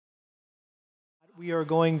We are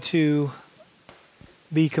going to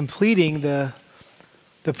be completing the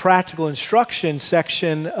practical instruction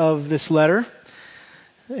section of this letter,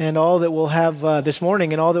 and all that we'll have this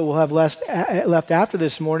morning and all that we'll have left after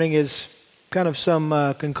this morning is kind of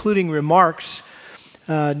some concluding remarks.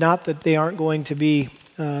 Not that they aren't going to be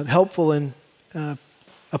helpful and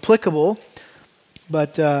applicable,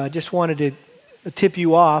 but I just wanted to tip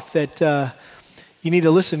you off that you need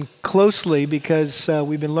to listen closely, because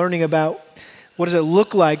we've been learning about what does it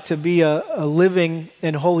look like to be a living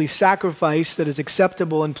and holy sacrifice that is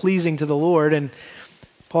acceptable and pleasing to the Lord. And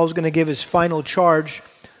Paul's going to give his final charge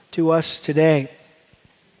to us today.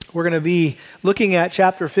 We're going to be looking at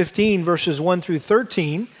chapter 15, verses 1 through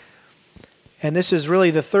 13. And this is really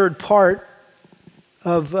the third part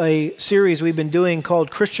of a series we've been doing called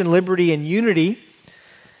Christian Liberty and Unity.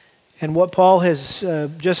 And what Paul has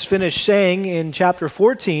just finished saying in chapter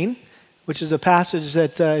 14, which is a passage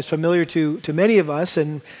that is familiar to many of us.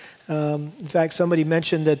 And in fact, somebody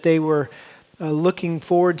mentioned that they were looking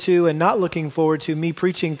forward to and not looking forward to me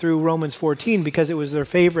preaching through Romans 14 because it was their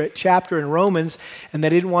favorite chapter in Romans, and they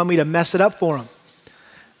didn't want me to mess it up for them.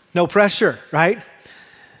 No pressure, right?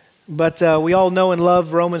 But we all know and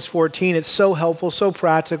love Romans 14. It's so helpful, so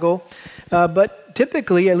practical. But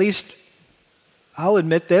typically, at least I'll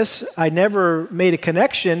admit this, I never made a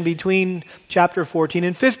connection between chapter 14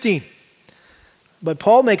 and 15. But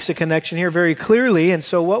Paul makes a connection here very clearly, and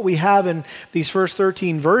so what we have in these first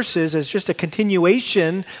 13 verses is just a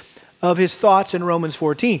continuation of his thoughts in Romans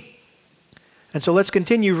 14. And so let's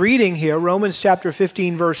continue reading here, Romans chapter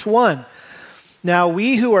 15, verse 1. Now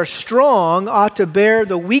we who are strong ought to bear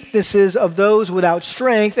the weaknesses of those without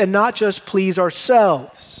strength and not just please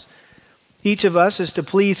ourselves. Each of us is to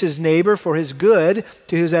please his neighbor for his good,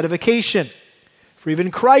 to his edification. For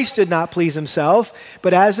even Christ did not please himself,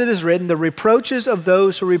 but as it is written, the reproaches of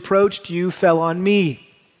those who reproached you fell on me.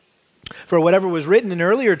 For whatever was written in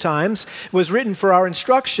earlier times was written for our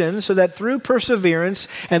instruction, so that through perseverance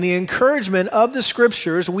and the encouragement of the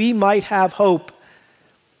Scriptures we might have hope.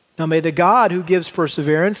 Now may the God who gives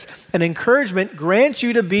perseverance and encouragement grant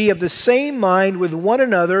you to be of the same mind with one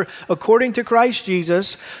another according to Christ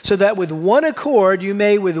Jesus, so that with one accord you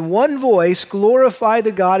may with one voice glorify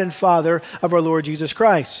the God and Father of our Lord Jesus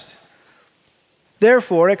Christ.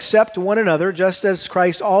 Therefore, accept one another, just as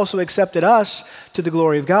Christ also accepted us to the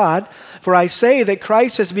glory of God. For I say that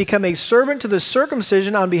Christ has become a servant to the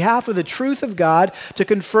circumcision on behalf of the truth of God, to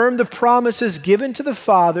confirm the promises given to the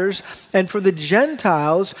fathers, and for the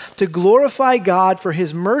Gentiles to glorify God for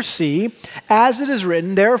his mercy. As it is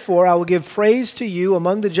written, therefore I will give praise to you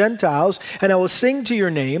among the Gentiles, and I will sing to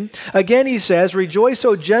your name. Again he says, rejoice,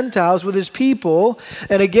 O Gentiles, with his people.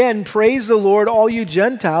 And again, praise the Lord, all you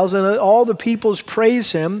Gentiles, and let all the peoples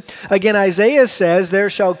praise him. Again, Isaiah says, there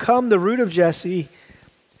shall come the root of Jesse,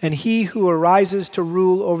 and he who arises to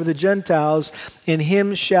rule over the Gentiles, in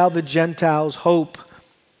him shall the Gentiles hope.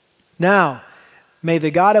 Now, may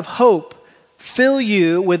the God of hope fill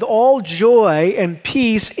you with all joy and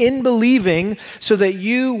peace in believing, so that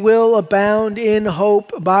you will abound in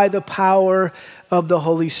hope by the power of the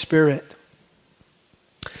Holy Spirit.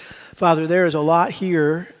 Father, there is a lot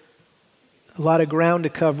here, a lot of ground to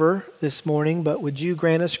cover this morning, but would you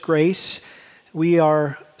grant us grace? We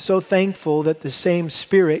are so thankful that the same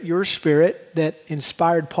Spirit, your Spirit, that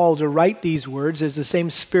inspired Paul to write these words is the same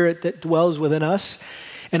Spirit that dwells within us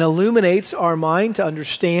and illuminates our mind to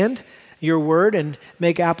understand your word and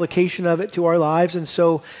make application of it to our lives. And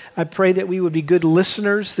so I pray that we would be good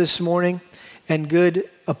listeners this morning and good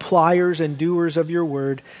appliers and doers of your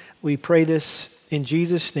word. We pray this in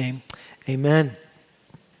Jesus' name. Amen.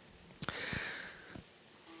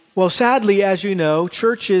 Well, sadly, as you know,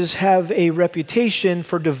 churches have a reputation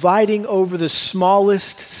for dividing over the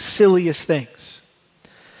smallest, silliest things.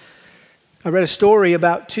 I read a story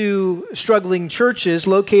about two struggling churches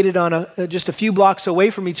located on just a few blocks away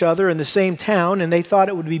from each other in the same town, and they thought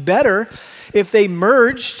it would be better if they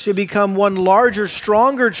merged to become one larger,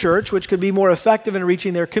 stronger church, which could be more effective in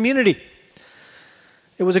reaching their community.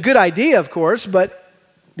 It was a good idea, of course, but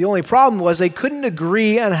the only problem was they couldn't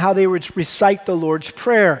agree on how they would recite the Lord's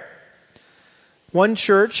Prayer. One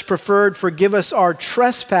church preferred forgive us our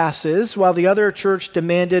trespasses, while the other church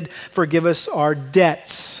demanded forgive us our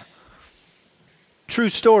debts. True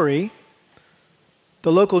story.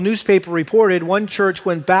 The local newspaper reported one church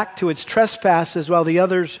went back to its trespasses while the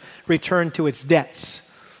others returned to its debts.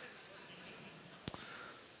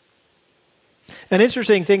 An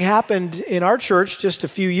interesting thing happened in our church just a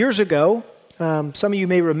few years ago. Some of you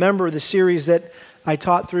may remember the series that I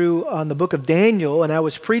taught through on the book of Daniel, and I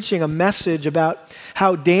was preaching a message about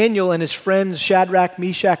how Daniel and his friends Shadrach,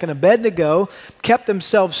 Meshach, and Abednego kept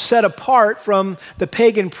themselves set apart from the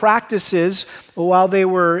pagan practices while they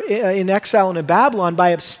were in exile in Babylon by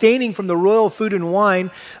abstaining from the royal food and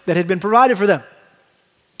wine that had been provided for them.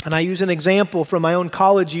 And I use an example from my own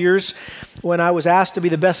college years when I was asked to be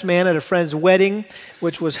the best man at a friend's wedding,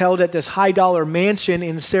 which was held at this high-dollar mansion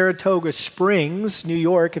in Saratoga Springs, New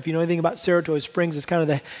York. If you know anything about Saratoga Springs, it's kind of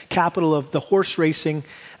the capital of the horse racing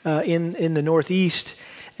in the Northeast.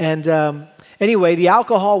 And anyway, the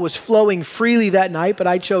alcohol was flowing freely that night, but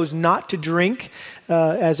I chose not to drink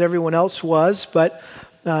as everyone else was. But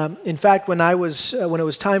in fact, when it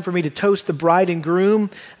was time for me to toast the bride and groom,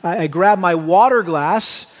 I grabbed my water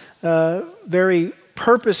glass very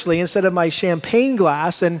purposely instead of my champagne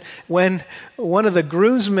glass. And when one of the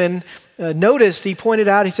groomsmen noticed, he pointed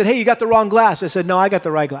out, he said, "Hey, you got the wrong glass." I said, "No, I got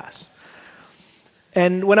the right glass."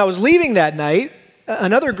 And when I was leaving that night,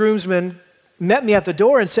 another groomsman met me at the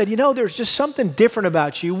door and said, "You know, there's just something different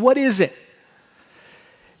about you. What is it?"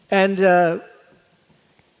 And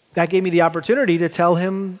that gave me the opportunity to tell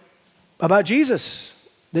him about Jesus,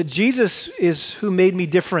 that Jesus is who made me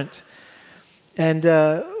different, and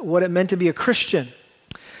what it meant to be a Christian.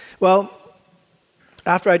 Well,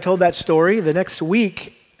 after I told that story, the next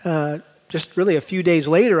week, just really a few days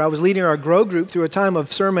later, I was leading our Grow group through a time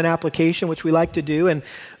of sermon application, which we like to do, and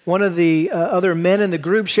one of the other men in the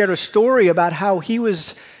group shared a story about how he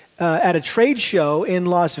was at a trade show in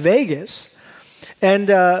Las Vegas, and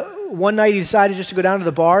one night he decided just to go down to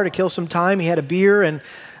the bar to kill some time. He had a beer, and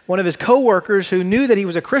one of his coworkers who knew that he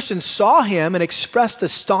was a Christian saw him and expressed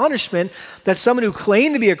astonishment that someone who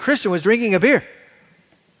claimed to be a Christian was drinking a beer,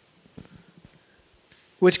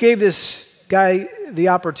 which gave this guy the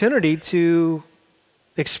opportunity to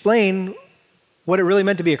explain what it really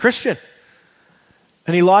meant to be a Christian.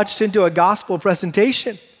 And he launched into a gospel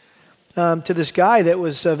presentation to this guy that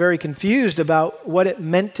was very confused about what it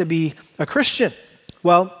meant to be a Christian.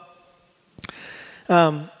 Well,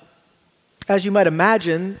 as you might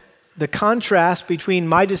imagine, the contrast between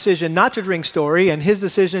my decision not to drink story and his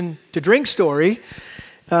decision to drink story,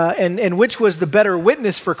 and which was the better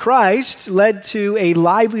witness for Christ, led to a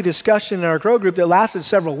lively discussion in our Grow group that lasted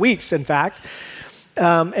several weeks, in fact.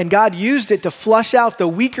 And God used it to flush out the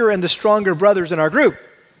weaker and the stronger brothers in our group.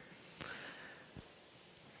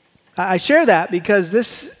 I share that because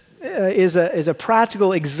this is a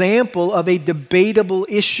practical example of a debatable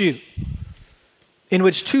issue in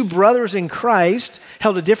which two brothers in Christ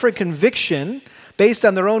held a different conviction based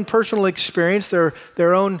on their own personal experience,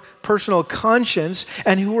 their own personal conscience,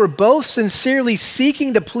 and who were both sincerely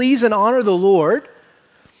seeking to please and honor the Lord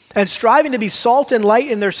and striving to be salt and light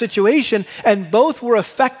in their situation, and both were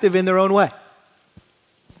effective in their own way.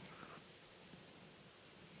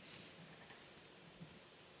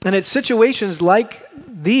 And it's situations like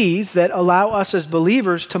these that allow us as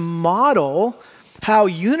believers to model how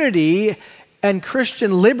unity and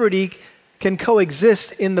Christian liberty can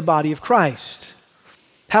coexist in the body of Christ.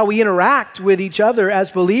 How we interact with each other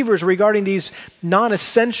as believers regarding these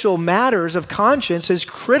non-essential matters of conscience is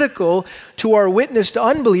critical to our witness to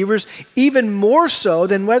unbelievers, even more so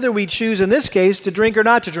than whether we choose, in this case, to drink or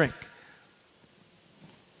not to drink.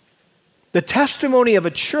 The testimony of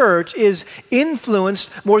a church is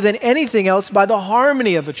influenced more than anything else by the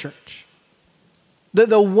harmony of a church.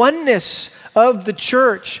 The oneness of the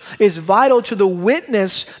church is vital to the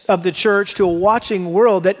witness of the church to a watching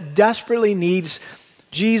world that desperately needs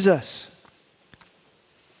Jesus.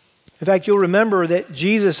 In fact, you'll remember that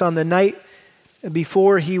Jesus, on the night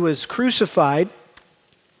before he was crucified,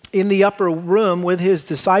 in the upper room with his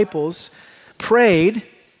disciples, prayed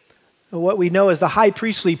what we know as the high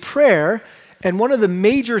priestly prayer, and one of the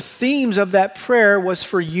major themes of that prayer was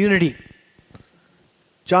for unity.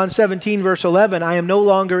 John 17, verse 11, "I am no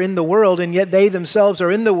longer in the world, and yet they themselves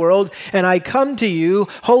are in the world, and I come to you,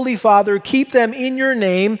 Holy Father, keep them in your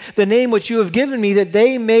name, the name which you have given me, that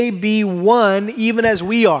they may be one, even as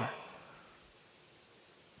we are."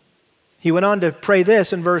 He went on to pray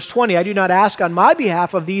this in verse 20, "I do not ask on my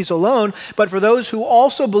behalf of these alone, but for those who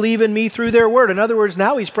also believe in me through their word." In other words,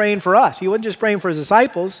 now he's praying for us. He wasn't just praying for his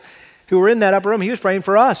disciples who were in that upper room. He was praying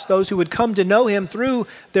for us, those who would come to know him through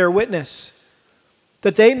their witness.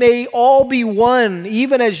 "That they may all be one,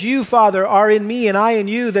 even as you, Father, are in me and I in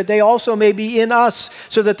you, that they also may be in us,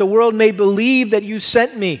 so that the world may believe that you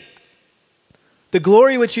sent me. The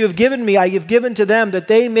glory which you have given me, I have given to them, that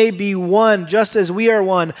they may be one, just as we are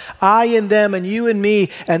one, I in them and you in me,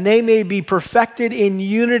 and they may be perfected in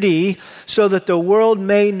unity, so that the world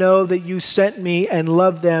may know that you sent me and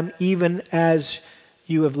love them even as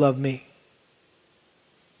you have loved me."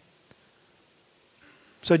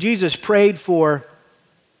 So Jesus prayed for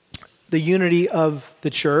the unity of the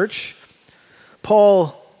church.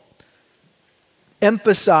 Paul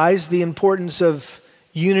emphasized the importance of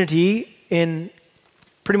unity in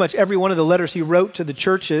pretty much every one of the letters he wrote to the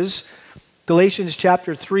churches. Galatians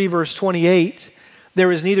chapter 3, verse 28,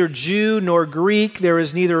 there is neither Jew nor Greek, there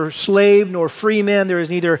is neither slave nor free man, there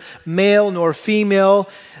is neither male nor female,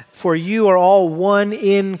 for you are all one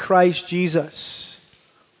in Christ Jesus.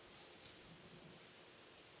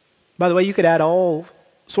 By the way, you could add all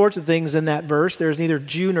sorts of things in that verse. There's neither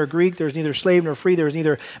Jew nor Greek, there's neither slave nor free, there's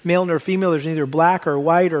neither male nor female, there's neither black or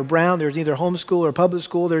white or brown, there's neither homeschool or public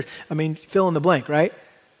school, fill in the blank, right?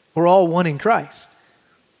 We're all one in Christ.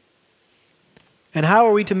 And how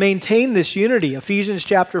are we to maintain this unity? Ephesians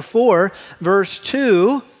chapter 4, verse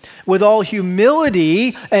 2, with all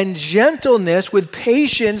humility and gentleness, with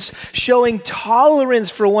patience, showing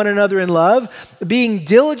tolerance for one another in love, being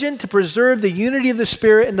diligent to preserve the unity of the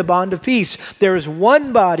Spirit in the bond of peace. There is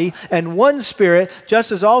one body and one Spirit,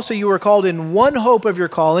 just as also you were called in one hope of your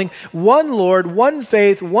calling, one Lord, one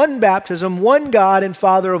faith, one baptism, one God and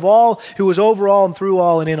Father of all, who is over all and through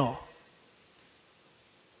all and in all.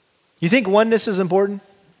 You think oneness is important?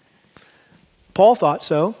 Paul thought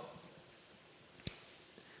so.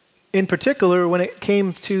 In particular, when it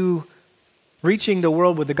came to reaching the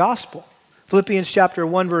world with the gospel. Philippians chapter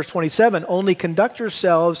 1, verse 27, only conduct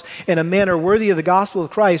yourselves in a manner worthy of the gospel of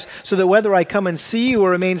Christ, so that whether I come and see you or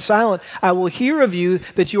remain silent, I will hear of you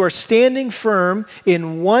that you are standing firm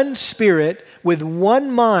in one spirit, with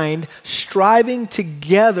one mind, striving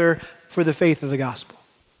together for the faith of the gospel.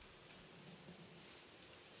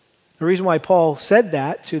 The reason why Paul said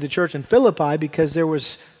that to the church in Philippi, because there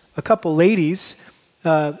was a couple ladies,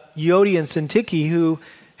 Euodia and Syntyche, who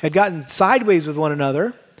had gotten sideways with one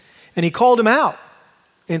another, and he called them out.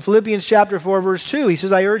 In Philippians chapter 4, verse 2, he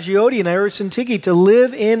says, I urge Euodia and I urge Syntyche to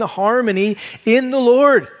live in harmony in the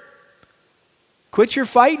Lord. Quit your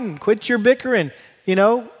fighting, quit your bickering,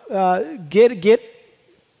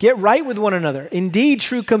 get right with one another. Indeed,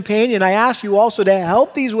 true companion, I ask you also to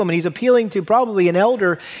help these women. He's appealing to probably an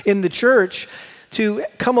elder in the church to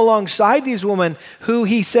come alongside these women who,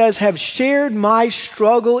 he says, have shared my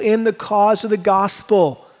struggle in the cause of the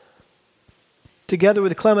gospel, together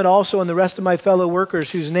with Clement also and the rest of my fellow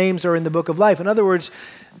workers whose names are in the book of life. In other words,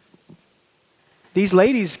 these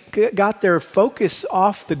ladies got their focus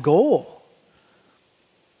off the goal.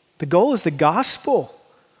 The goal is the gospel,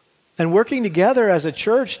 and working together as a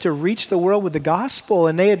church to reach the world with the gospel.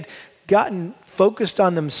 And they had gotten focused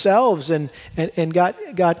on themselves and got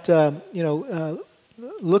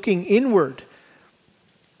looking inward.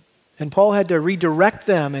 And Paul had to redirect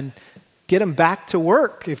them and get them back to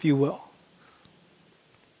work, if you will.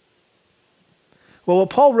 Well, what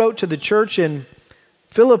Paul wrote to the church in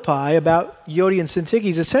Philippi about Euodia and Syntyche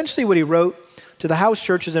is essentially what he wrote to the house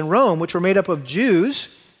churches in Rome, which were made up of Jews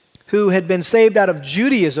who had been saved out of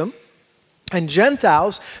Judaism and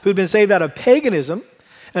Gentiles who had been saved out of paganism.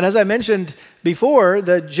 And as I mentioned before,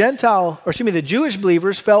 the Jewish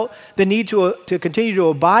believers felt the need to continue to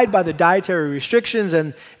abide by the dietary restrictions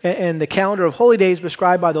and the calendar of holy days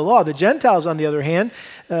prescribed by the law. The Gentiles, on the other hand,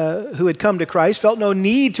 who had come to Christ, felt no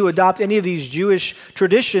need to adopt any of these Jewish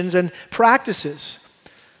traditions and practices.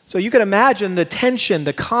 So you can imagine the tension,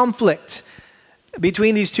 the conflict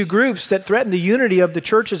between these two groups that threatened the unity of the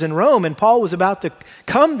churches in Rome. And Paul was about to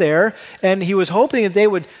come there, and he was hoping that they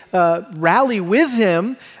would rally with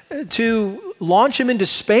him to launch him into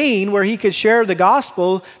Spain, where he could share the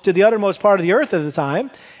gospel to the uttermost part of the earth at the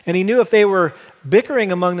time. And he knew if they were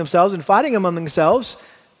bickering among themselves and fighting among themselves,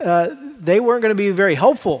 they weren't going to be very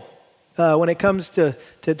helpful when it comes to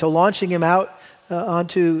launching him out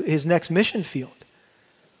onto his next mission field.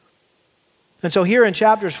 And so here in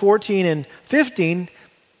chapters 14 and 15,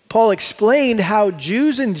 Paul explained how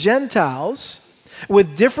Jews and Gentiles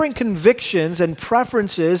with different convictions and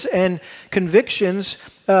preferences and convictions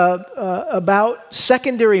about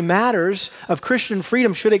secondary matters of Christian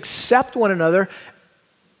freedom should accept one another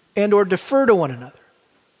and or defer to one another.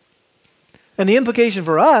 And the implication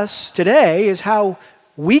for us today is how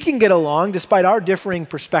we can get along despite our differing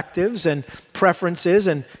perspectives and preferences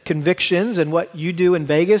and convictions, and what you do in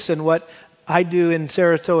Vegas and what I do in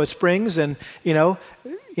Saratoga Springs. And,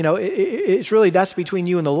 it's really, that's between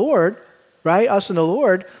you and the Lord, right? Us and the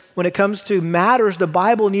Lord. When it comes to matters the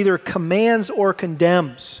Bible neither commands or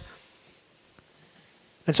condemns.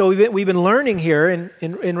 And so we've been learning here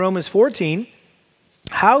in Romans 14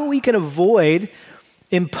 how we can avoid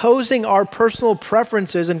imposing our personal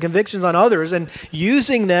preferences and convictions on others and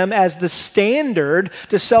using them as the standard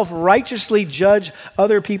to self-righteously judge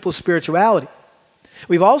other people's spirituality.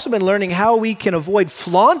 We've also been learning how we can avoid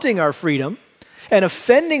flaunting our freedom and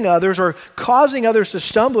offending others or causing others to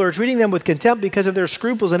stumble or treating them with contempt because of their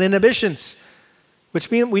scruples and inhibitions,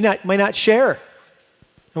 which we might not share,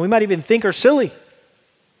 and we might even think are silly.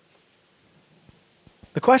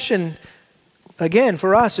 The question, again,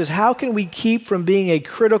 for us is how can we keep from being a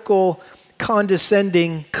critical,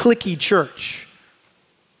 condescending, cliquey church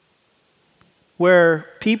where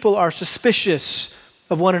people are suspicious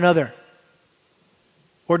of one another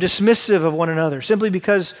or dismissive of one another simply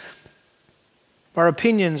because our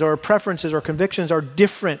opinions or preferences or convictions are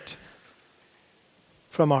different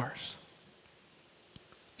from ours.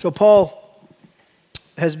 So Paul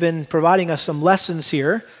has been providing us some lessons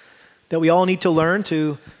here that we all need to learn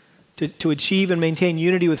to achieve and maintain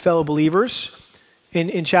unity with fellow believers.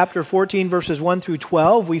 In chapter 14, verses 1 through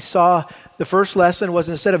 12, we saw the first lesson was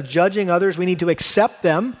instead of judging others, we need to accept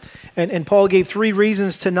them. And Paul gave 3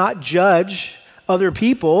 reasons to not judge other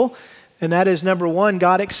people. And that is, number 1,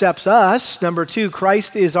 God accepts us. Number 2,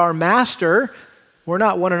 Christ is our master. We're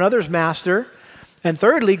not one another's master. And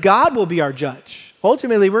thirdly, God will be our judge.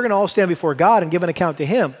 Ultimately, we're going to all stand before God and give an account to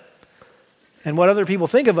Him. And what other people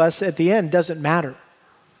think of us at the end doesn't matter.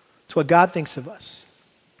 It's what God thinks of us.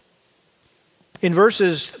 In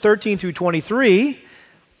verses 13 through 23,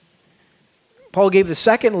 Paul gave the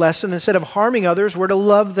second lesson. Instead of harming others, we're to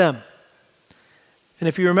love them. And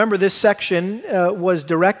if you remember, this section was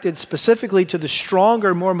directed specifically to the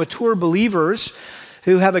stronger, more mature believers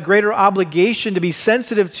who have a greater obligation to be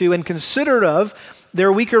sensitive to and considerate of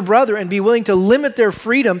their weaker brother and be willing to limit their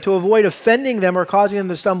freedom to avoid offending them or causing them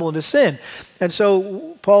to stumble into sin. And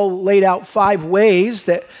so Paul laid out 5 ways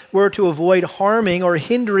that we're to avoid harming or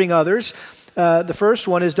hindering others. The first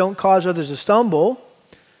one is don't cause others to stumble.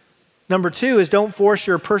 Number 2 is don't force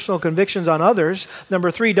your personal convictions on others.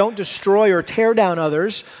 Number 3, don't destroy or tear down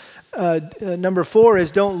others. Number 4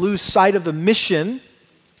 is don't lose sight of the mission.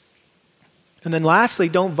 And then lastly,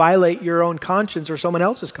 don't violate your own conscience or someone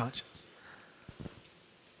else's conscience.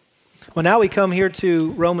 Well, now we come here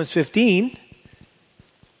to Romans 15,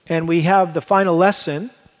 and we have the final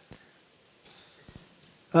lesson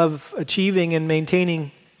of achieving and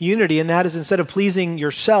maintaining unity, and that is instead of pleasing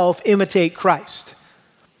yourself, imitate Christ.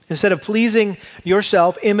 Instead of pleasing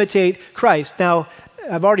yourself, imitate Christ. Now,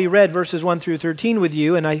 I've already read verses 1 through 13 with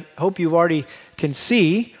you, and I hope you've already can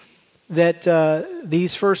see that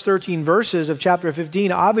these first 13 verses of chapter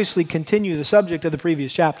 15 obviously continue the subject of the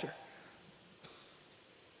previous chapter.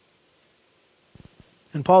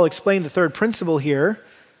 And Paul explained the third principle here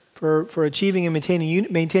for achieving and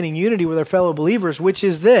maintaining unity with our fellow believers, which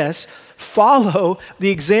is this: follow the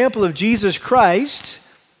example of Jesus Christ,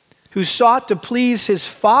 who sought to please his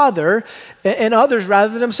Father and others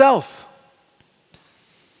rather than himself.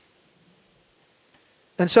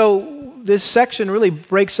 And so this section really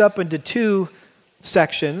breaks up into 2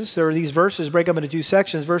 sections. These verses break up into 2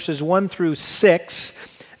 sections, verses 1 through 6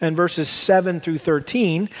 and verses 7 through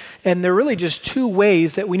 13. And they're really just 2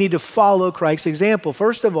 ways that we need to follow Christ's example.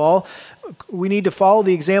 First of all, we need to follow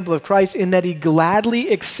the example of Christ in that he gladly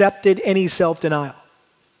accepted any self-denial.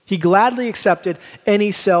 He gladly accepted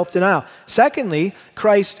any self-denial. Secondly,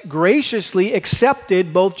 Christ graciously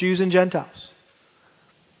accepted both Jews and Gentiles.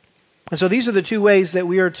 And so these are the 2 ways that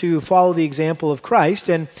we are to follow the example of Christ.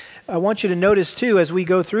 And I want you to notice too, as we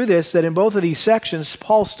go through this, that in both of these sections,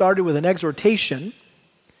 Paul started with an exhortation.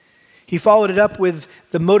 He followed it up with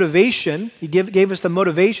the motivation. He gave us the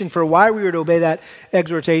motivation for why we were to obey that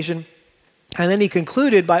exhortation. And then he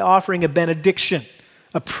concluded by offering a benediction,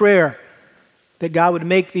 a prayer, that God would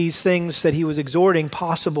make these things that he was exhorting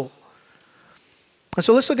possible. And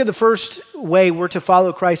so let's look at the first way we're to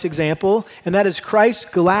follow Christ's example, and that is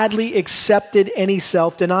Christ gladly accepted any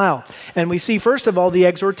self-denial. And we see, first of all, the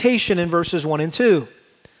exhortation in verses 1 and 2.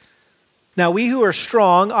 Now, we who are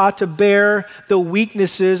strong ought to bear the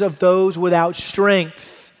weaknesses of those without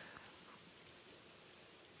strength.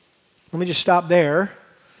 Let me just stop there,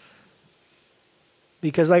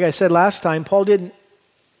 because like I said last time, Paul didn't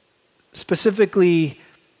specifically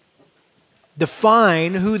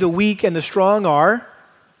define who the weak and the strong are.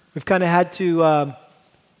 We've kind of had to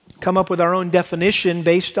come up with our own definition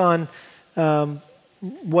based on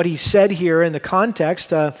what he said here in the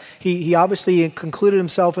context. He obviously concluded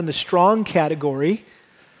himself in the strong category.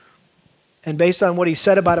 And based on what he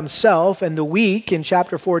said about himself and the weak in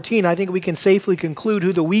chapter 14, I think we can safely conclude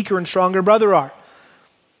who the weaker and stronger brother are.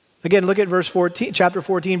 Again, look at verse 14, chapter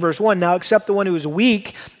 14, verse 1. Now accept the one who is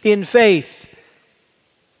weak in faith.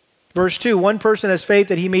 Verse 2, one person has faith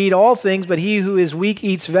that he may eat all things, but he who is weak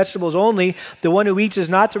eats vegetables only. The one who eats is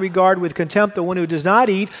not to regard with contempt the one who does not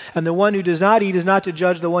eat, and the one who does not eat is not to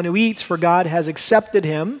judge the one who eats, for God has accepted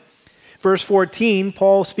him. Verse 14,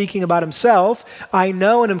 Paul speaking about himself, I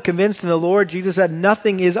know and am convinced in the Lord Jesus that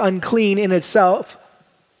nothing is unclean in itself,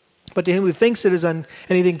 but to him who thinks it is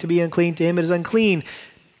anything to be unclean, to him it is unclean.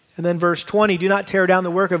 And then verse 20, do not tear down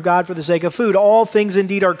the work of God for the sake of food. All things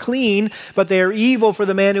indeed are clean, but they are evil for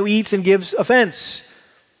the man who eats and gives offense.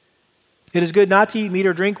 It is good not to eat meat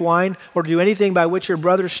or drink wine or to do anything by which your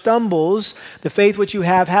brother stumbles. The faith which you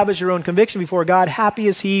have as your own conviction before God. Happy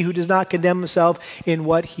is he who does not condemn himself in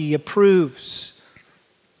what he approves.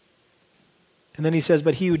 And then he says,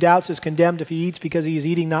 but he who doubts is condemned if he eats because he is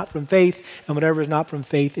eating not from faith, and whatever is not from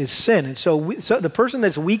faith is sin. And so the person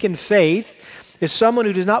that's weak in faith is someone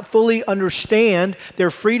who does not fully understand their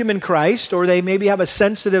freedom in Christ, or they maybe have a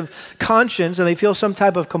sensitive conscience and they feel some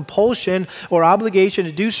type of compulsion or obligation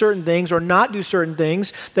to do certain things or not do certain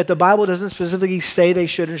things that the Bible doesn't specifically say they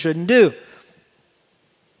should and shouldn't do.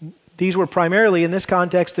 These were primarily, in this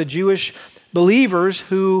context, the Jewish believers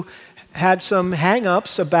who had some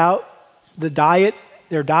hang-ups about the diet,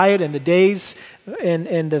 their diet and the days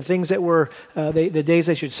and the things that were the days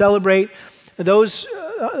they should celebrate. Those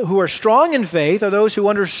who are strong in faith are those who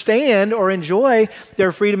understand or enjoy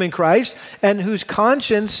their freedom in Christ and whose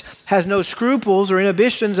conscience has no scruples or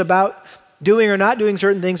inhibitions about doing or not doing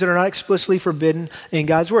certain things that are not explicitly forbidden in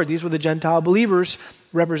God's Word. These were the Gentile believers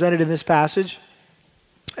represented in this passage.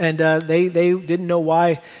 And they didn't know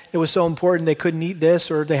why it was so important they couldn't eat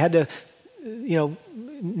this, or they had to,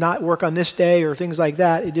 not work on this day or things like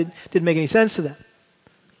that. It didn't make any sense to them.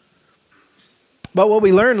 But what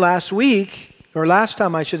we learned last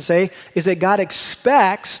time I should say, is that God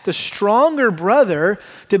expects the stronger brother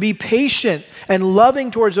to be patient and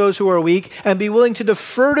loving towards those who are weak and be willing to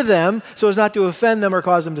defer to them so as not to offend them or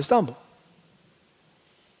cause them to stumble.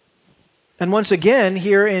 And once again,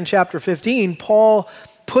 here in chapter 15, Paul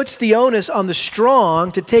puts the onus on the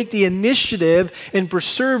strong to take the initiative in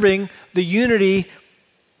preserving the unity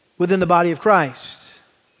within the body of Christ.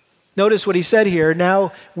 Notice what he said here.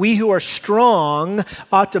 Now, we who are strong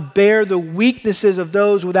ought to bear the weaknesses of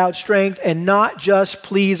those without strength and not just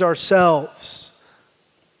please ourselves.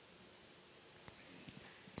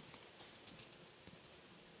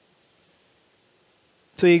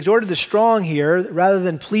 So he exhorted the strong here, rather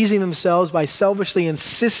than pleasing themselves by selfishly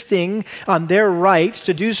insisting on their right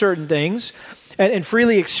to do certain things and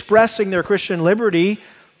freely expressing their Christian liberty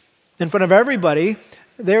in front of everybody,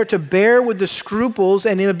 they're to bear with the scruples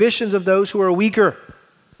and inhibitions of those who are weaker.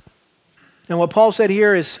 And what Paul said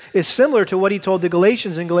here is similar to what he told the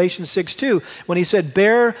Galatians in Galatians 6:2, when he said,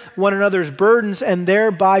 bear one another's burdens and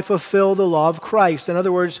thereby fulfill the law of Christ. In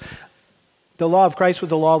other words, the law of Christ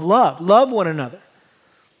was the law of love. Love one another.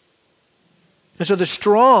 And so the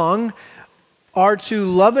strong are to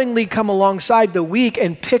lovingly come alongside the weak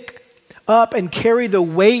and pick up and carry the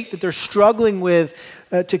weight that they're struggling with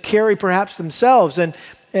to carry perhaps themselves. And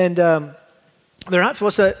they're not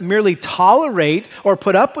supposed to merely tolerate or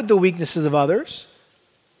put up with the weaknesses of others.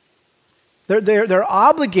 They're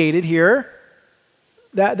obligated here.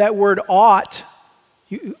 That word ought,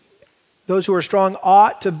 those who are strong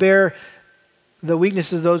ought to bear the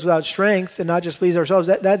weaknesses of those without strength and not just please ourselves.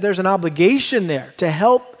 That there's an obligation there to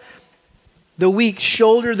help the weak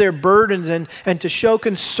shoulder their burdens and to show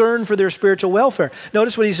concern for their spiritual welfare.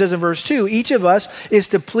 Notice what he says in verse 2. Each of us is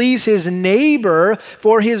to please his neighbor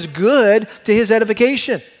for his good, to his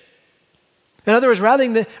edification. In other words,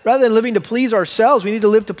 rather than living to please ourselves, we need to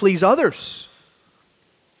live to please others.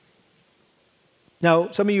 Now,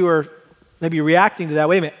 some of you are maybe reacting to that.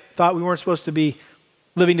 Wait a minute, thought we weren't supposed to be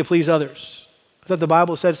living to please others. I thought the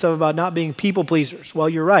Bible said stuff about not being people pleasers. Well,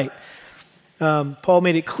 you're right. Paul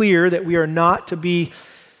made it clear that we are not to be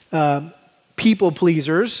people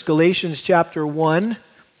pleasers. Galatians chapter 1,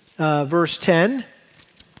 verse 10.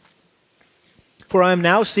 For I am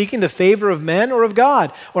now seeking the favor of men or of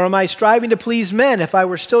God, or am I striving to please men? If I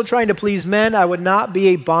were still trying to please men, I would not be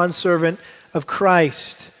a bondservant of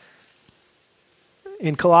Christ.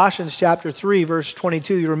 In Colossians chapter 3, verse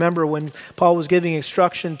 22, you remember when Paul was giving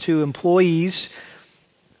instruction to employees,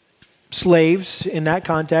 slaves in that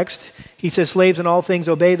context. He says, slaves in all things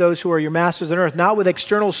obey those who are your masters on earth, not with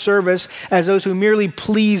external service as those who merely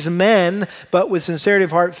please men, but with sincerity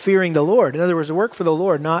of heart, fearing the Lord. In other words, to work for the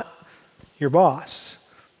Lord, not your boss.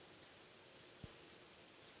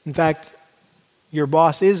 In fact, your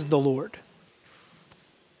boss is the Lord.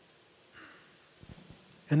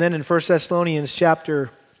 And then in 1 Thessalonians chapter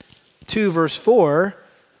 2, verse 4,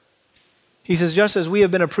 He says, just as we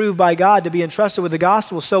have been approved by God to be entrusted with the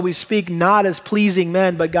gospel, so we speak not as pleasing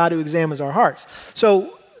men, but God who examines our hearts.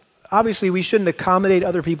 So obviously we shouldn't accommodate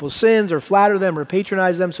other people's sins or flatter them or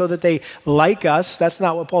patronize them so that they like us. That's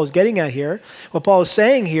not what Paul is getting at here. What Paul is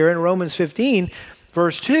saying here in Romans 15,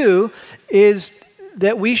 verse 2, is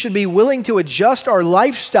that we should be willing to adjust our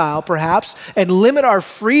lifestyle, perhaps, and limit our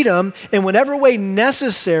freedom in whatever way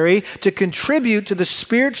necessary to contribute to the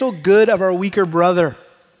spiritual good of our weaker brother.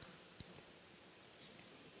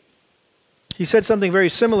 He said something very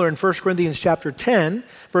similar in 1 Corinthians chapter 10,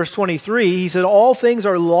 verse 23. He said, all things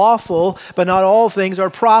are lawful, but not all things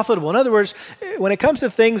are profitable. In other words, when it comes to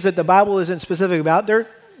things that the Bible isn't specific about, they're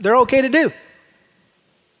okay to do.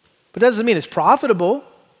 But that doesn't mean it's profitable.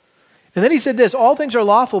 And then he said this, all things are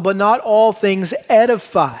lawful, but not all things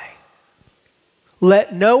edify.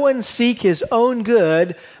 Let no one seek his own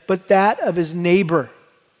good, but that of his neighbor.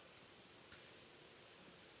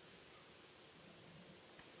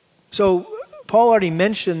 So Paul already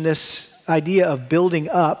mentioned this idea of building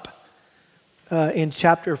up in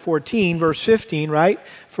chapter 14, verse 15, right?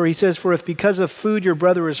 For he says, for if because of food your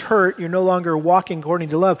brother is hurt, you're no longer walking according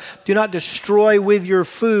to love. Do not destroy with your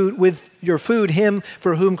food him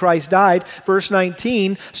for whom Christ died. Verse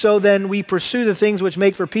 19, so then we pursue the things which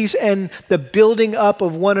make for peace and the building up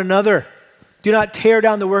of one another. Do not tear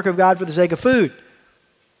down the work of God for the sake of food.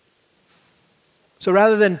 So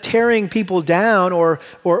rather than tearing people down or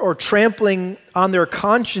trampling on their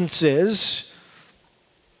consciences,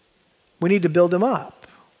 we need to build them up.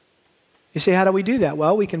 You say, how do we do that?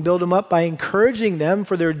 Well, we can build them up by encouraging them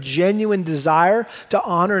for their genuine desire to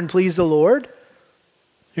honor and please the Lord.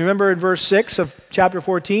 You remember in verse 6 of chapter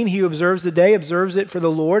 14, he who observes the day observes it for the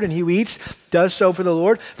Lord, and he who eats does so for the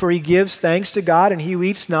Lord, for he gives thanks to God, and he who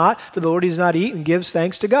eats not, for the Lord he does not eat, and gives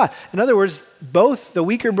thanks to God. In other words, both the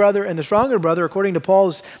weaker brother and the stronger brother, according to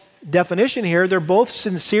Paul's definition here, they're both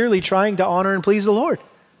sincerely trying to honor and please the Lord.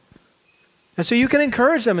 And so you can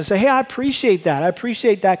encourage them and say, hey, I appreciate that. I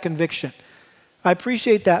appreciate that conviction. I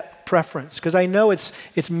appreciate that preference because I know it's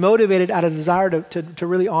motivated out of desire to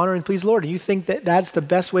really honor and please the Lord. And you think that that's the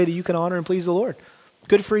best way that you can honor and please the Lord.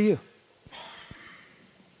 Good for you.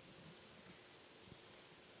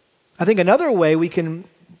 I think another way we can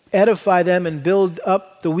edify them and build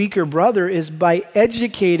up the weaker brother is by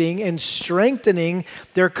educating and strengthening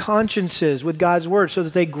their consciences with God's word so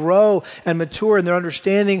that they grow and mature in their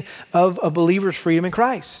understanding of a believer's freedom in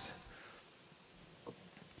Christ.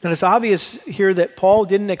 And it's obvious here that Paul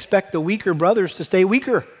didn't expect the weaker brothers to stay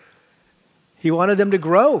weaker. He wanted them to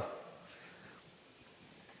grow.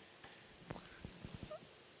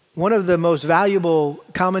 One of the most valuable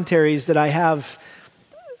commentaries that I have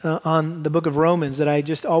on the book of Romans that I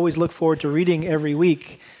just always look forward to reading every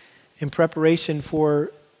week in preparation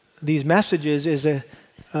for these messages is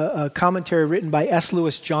a commentary written by S.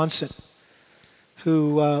 Lewis Johnson,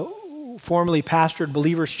 who formerly pastored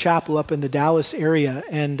Believers Chapel up in the Dallas area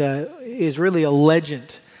and is really a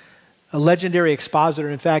legend, a legendary expositor.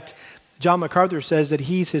 In fact, John MacArthur says that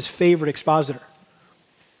he's his favorite expositor.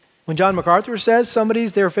 When John MacArthur says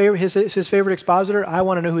somebody's his favorite expositor, I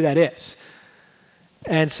want to know who that is.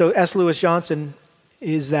 And so S. Lewis Johnson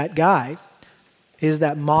is that guy, is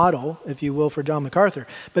that model, if you will, for John MacArthur.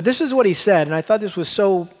 But this is what he said, and I thought this was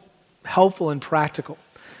so helpful and practical.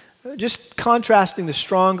 Just contrasting the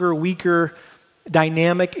stronger, weaker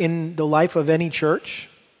dynamic in the life of any church.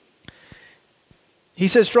 He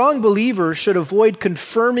says, strong believers should avoid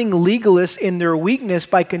confirming legalists in their weakness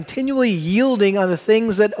by continually yielding on the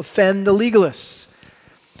things that offend the legalists.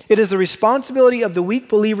 It is the responsibility of the weak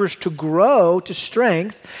believers to grow to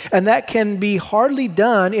strength, and that can be hardly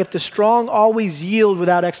done if the strong always yield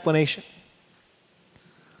without explanation.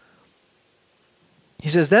 He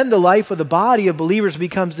says, then the life of the body of believers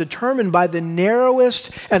becomes determined by the narrowest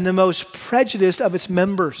and the most prejudiced of its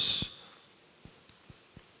members.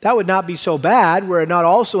 That would not be so bad were it not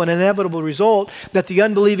also an inevitable result that the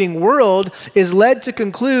unbelieving world is led to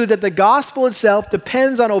conclude that the gospel itself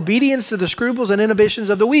depends on obedience to the scruples and inhibitions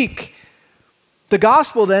of the weak. The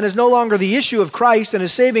gospel then is no longer the issue of Christ and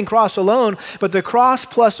his saving cross alone, but the cross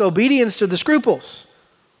plus obedience to the scruples.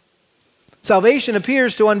 Salvation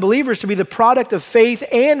appears to unbelievers to be the product of faith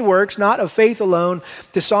and works, not of faith alone,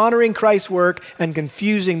 dishonoring Christ's work and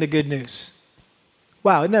confusing the good news.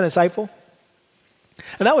 Wow, isn't that insightful?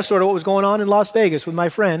 And that was sort of what was going on in Las Vegas with my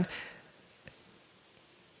friend,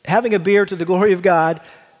 having a beer to the glory of God,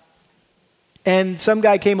 and some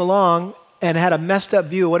guy came along and had a messed up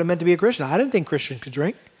view of what it meant to be a Christian. I didn't think Christians could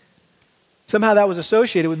drink. Somehow that was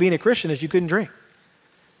associated with being a Christian as you couldn't drink.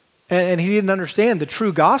 And he didn't understand the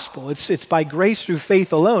true gospel. It's by grace through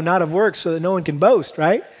faith alone, not of works, so that no one can boast,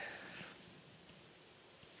 right?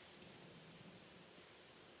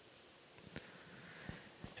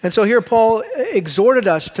 And so here Paul exhorted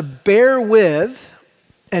us to bear with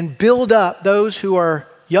and build up those who are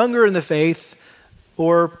younger in the faith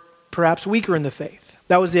or perhaps weaker in the faith.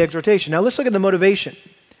 That was the exhortation. Now let's look at the motivation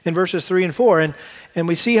in verses 3 and 4. And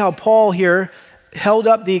we see how Paul here held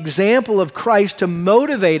up the example of Christ to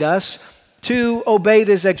motivate us to obey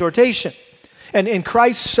this exhortation. And in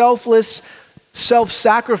Christ's selfless,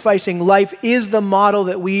 self-sacrificing life is the model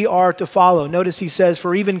that we are to follow. Notice he says,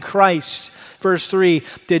 for even Christ, verse 3,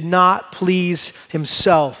 did not please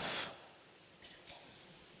himself.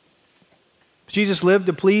 Jesus lived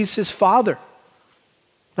to please his Father,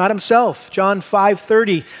 not himself. John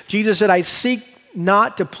 5:30, Jesus said, I seek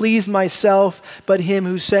not to please myself, but him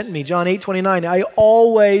who sent me. John 8:29, I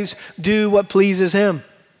always do what pleases him.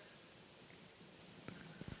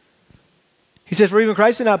 He says, for even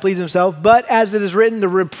Christ did not please himself, but as it is written, the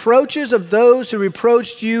reproaches of those who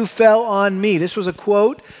reproached you fell on me. This was a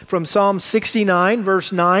quote from Psalm 69,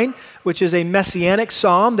 verse 9, which is a messianic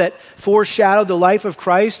psalm that foreshadowed the life of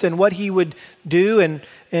Christ and what he would do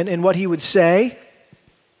and what he would say.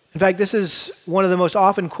 In fact, this is one of the most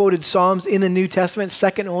often quoted psalms in the New Testament,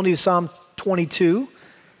 second only to Psalm 22.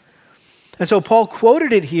 And so Paul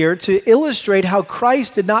quoted it here to illustrate how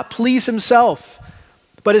Christ did not please himself,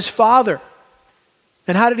 but his Father.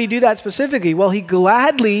 And how did he do that specifically? Well, he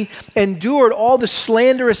gladly endured all the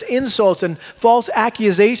slanderous insults and false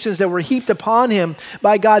accusations that were heaped upon him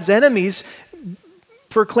by God's enemies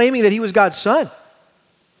for claiming that he was God's son.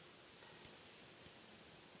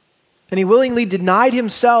 And he willingly denied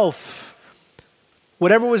himself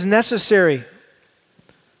whatever was necessary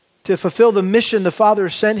to fulfill the mission the Father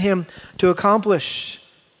sent him to accomplish.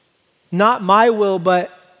 Not my will,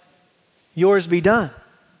 but yours be done.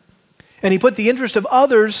 And he put the interest of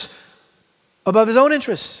others above his own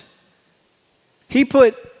interests. He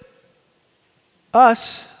put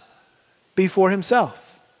us before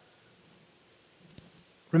himself.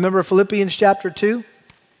 Remember Philippians chapter 2?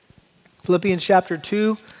 Philippians chapter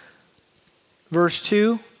 2, verse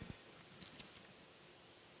 2.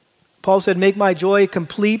 Paul said, make my joy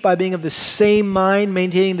complete by being of the same mind,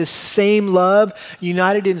 maintaining the same love,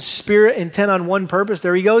 united in spirit, intent on one purpose.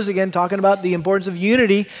 There he goes again, talking about the importance of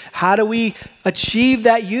unity. How do we achieve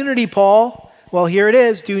that unity, Paul? Well, here it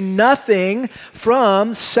is. Do nothing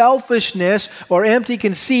from selfishness or empty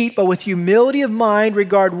conceit, but with humility of mind,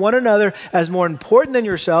 regard one another as more important than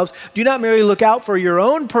yourselves. Do not merely look out for your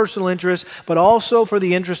own personal interests, but also for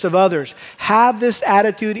the interests of others. Have this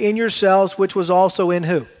attitude in yourselves, which was also in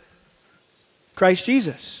who? Christ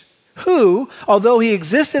Jesus, who, although he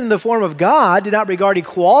existed in the form of God, did not regard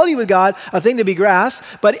equality with God a thing to be grasped,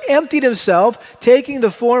 but emptied himself, taking the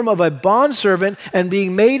form of a bondservant and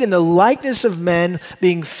being made in the likeness of men,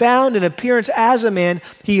 being found in appearance as a man,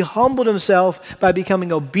 he humbled himself by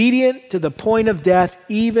becoming obedient to the point of death,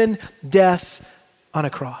 even death on a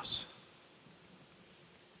cross.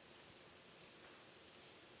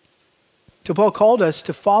 So Paul called us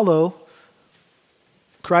to follow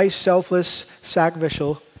Christ's selfless,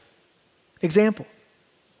 sacrificial example.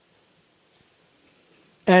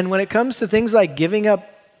 And when it comes to things like giving up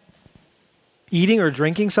eating or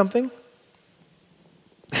drinking something,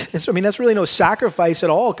 that's really no sacrifice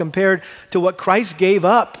at all compared to what Christ gave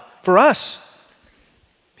up for us.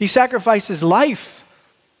 He sacrificed his life.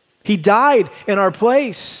 He died in our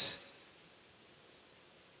place.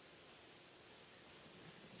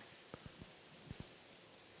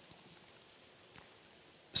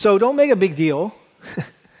 So don't make a big deal.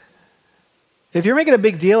 If you're making a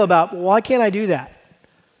big deal about, why can't I do that?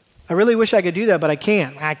 I really wish I could do that, but I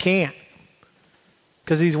can't. I can't.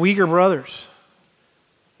 Because these weaker brothers.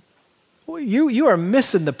 Well, you are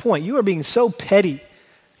missing the point. You are being so petty.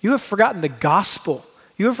 You have forgotten the gospel.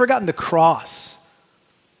 You have forgotten the cross.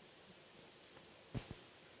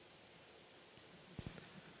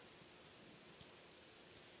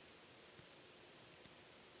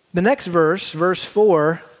 The next verse, verse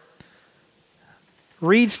 4,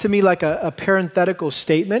 reads to me like a parenthetical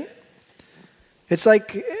statement. It's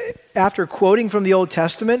like after quoting from the Old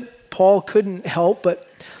Testament, Paul couldn't help but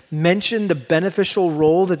mention the beneficial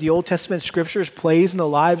role that the Old Testament scriptures plays in the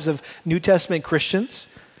lives of New Testament Christians.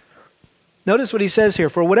 Notice what he says here.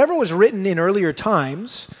 For whatever was written in earlier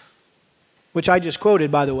times, which I just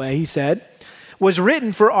quoted, by the way, he said, was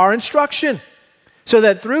written for our instruction, so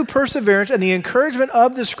that through perseverance and the encouragement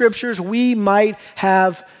of the scriptures, we might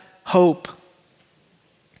have hope.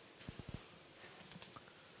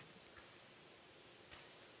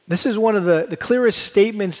 This is one of the clearest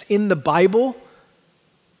statements in the Bible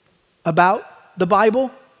about the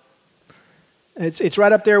Bible. It's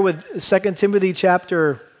right up there with 2 Timothy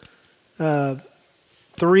chapter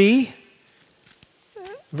 3.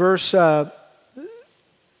 verse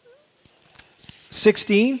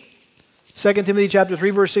 16. 2 Timothy chapter 3,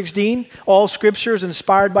 verse 16, all scripture is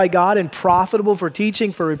inspired by God and profitable for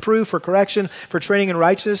teaching, for reproof, for correction, for training in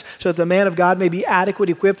righteousness, so that the man of God may be adequate,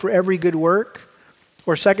 equipped for every good work.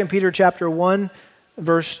 Or 2 Peter chapter 1,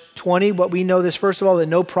 verse 20, but we know this, first of all, that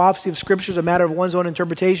no prophecy of scripture is a matter of one's own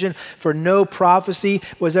interpretation, for no prophecy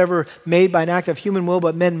was ever made by an act of human will,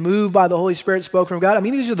 but men moved by the Holy Spirit spoke from God. I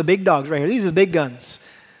mean, these are the big dogs right here. These are the big guns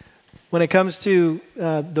when it comes to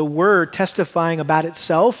the word testifying about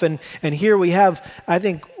itself. And here we have, I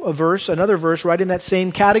think, another verse right in that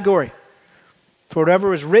same category. For whatever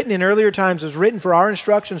was written in earlier times was written for our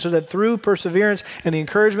instruction, so that through perseverance and the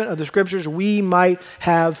encouragement of the scriptures we might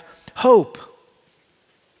have hope.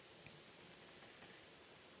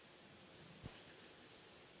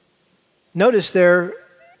 Notice there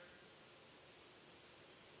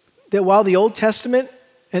that while the Old Testament,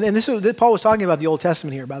 and Paul was talking about the Old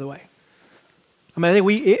Testament here, by the way. I mean, I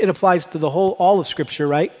think it applies to all of Scripture,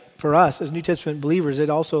 right? For us as New Testament believers, it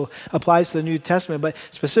also applies to the New Testament, but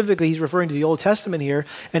specifically he's referring to the Old Testament here,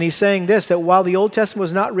 and he's saying this, that while the Old Testament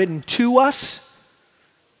was not written to us,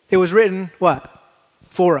 it was written, what?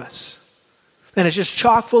 For us. And it's just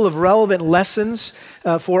chock full of relevant lessons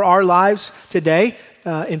for our lives today.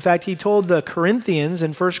 In fact, he told the Corinthians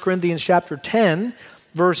in 1 Corinthians chapter 10,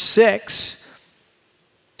 verse 6,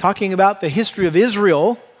 talking about the history of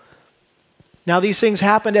Israel. Now these things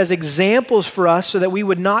happened as examples for us so that we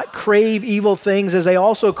would not crave evil things as they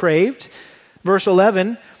also craved. Verse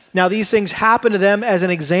 11, now these things happened to them as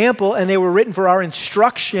an example, and they were written for our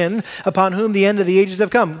instruction, upon whom the end of the ages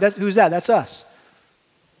have come. Who's that? That's us.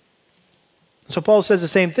 So Paul says the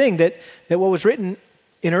same thing, that what was written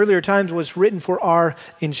in earlier times was written for our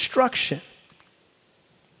instruction.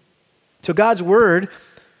 So God's word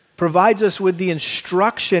provides us with the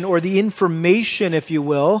instruction or the information, if you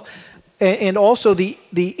will, and also the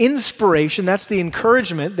inspiration, that's the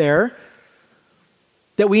encouragement there,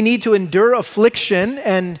 that we need to endure affliction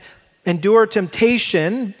and endure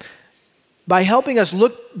temptation by helping us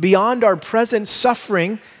look beyond our present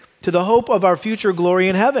suffering to the hope of our future glory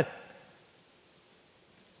in heaven.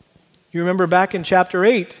 You remember back in chapter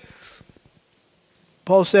 8,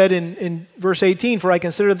 Paul said in verse 18, for I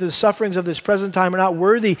consider that the sufferings of this present time are not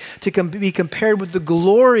worthy to be compared with the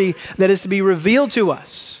glory that is to be revealed to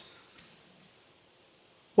us.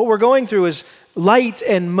 What we're going through is light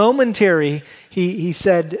and momentary, he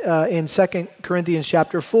said in 2 Corinthians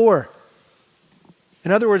chapter 4.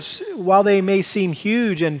 In other words, while they may seem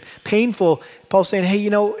huge and painful, Paul's saying, hey,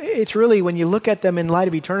 it's really, when you look at them in light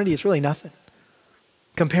of eternity, it's really nothing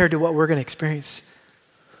compared to what we're going to experience.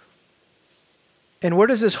 And where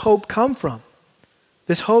does this hope come from?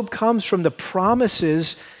 This hope comes from the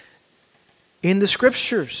promises in the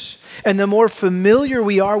Scriptures. And the more familiar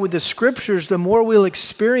we are with the Scriptures, the more we'll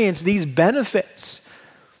experience these benefits.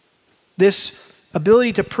 This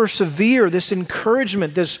ability to persevere, this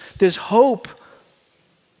encouragement, this hope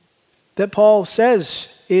that Paul says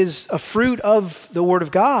is a fruit of the Word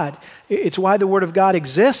of God. It's why the Word of God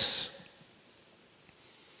exists.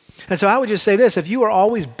 And so I would just say this, if you are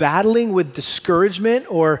always battling with discouragement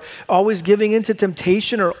or always giving into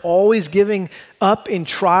temptation or always giving up in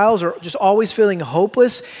trials or just always feeling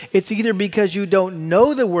hopeless, it's either because you don't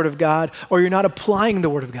know the Word of God or you're not applying the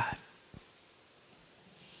Word of God.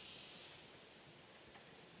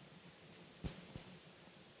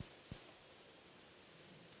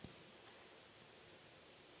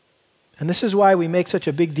 And this is why we make such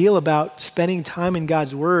a big deal about spending time in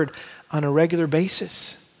God's Word on a regular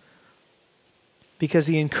basis. Because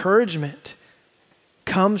the encouragement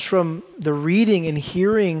comes from the reading and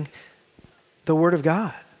hearing the Word of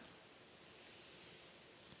God.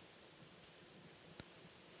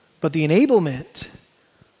 But the enablement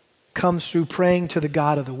comes through praying to the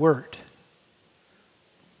God of the Word.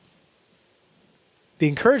 The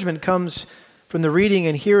encouragement comes from the reading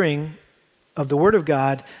and hearing of the Word of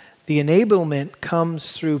God. The enablement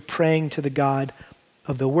comes through praying to the God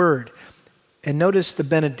of the Word. And notice the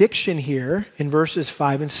benediction here in verses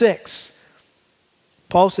 5 and 6.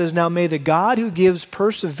 Paul says, now may the God who gives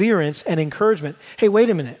perseverance and encouragement. Hey,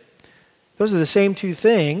 wait a minute. Those are the same two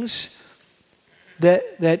things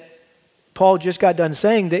that Paul just got done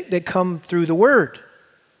saying that come through the Word.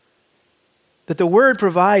 That the Word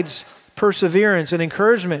provides perseverance and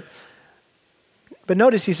encouragement. But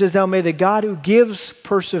notice he says, now may the God who gives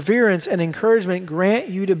perseverance and encouragement grant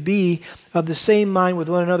you to be of the same mind with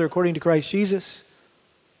one another according to Christ Jesus.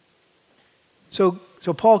 So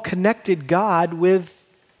Paul connected God with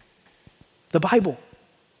the Bible.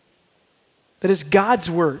 That is God's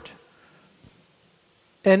Word.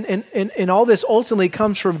 And all this ultimately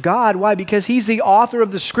comes from God. Why? Because He's the author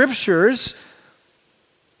of the Scriptures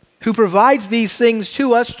who provides these things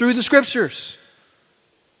to us through the Scriptures.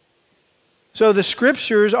 So the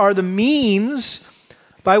Scriptures are the means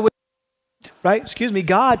by which,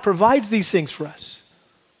 God provides these things for us.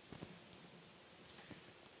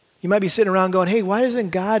 You might be sitting around going, hey, why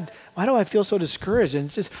do I feel so discouraged? And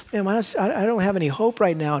it's just, man, I don't have any hope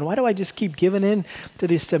right now. And why do I just keep giving in to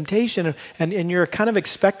this temptation? And you're kind of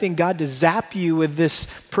expecting God to zap you with this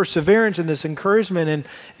perseverance and this encouragement.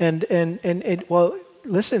 Well,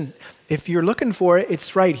 listen, if you're looking for it,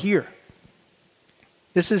 it's right here.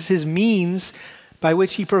 This is His means by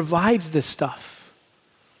which He provides this stuff.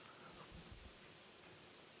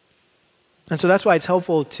 And so that's why it's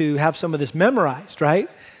helpful to have some of this memorized, right?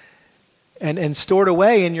 And stored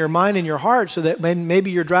away in your mind and your heart so that when maybe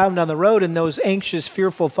you're driving down the road and those anxious,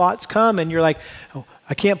 fearful thoughts come and you're like, oh,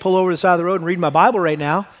 I can't pull over to the side of the road and read my Bible right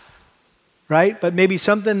now, right? But maybe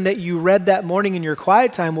something that you read that morning in your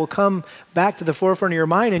quiet time will come back to the forefront of your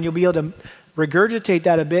mind and you'll be able to regurgitate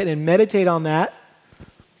that a bit and meditate on that.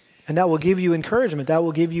 And that will give you encouragement. That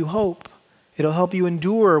will give you hope. It'll help you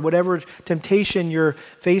endure whatever temptation you're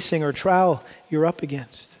facing or trial you're up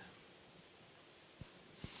against.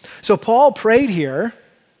 So Paul prayed here,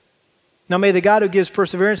 now may the God who gives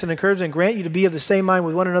perseverance and encouragement grant you to be of the same mind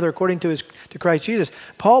with one another according to Christ Jesus.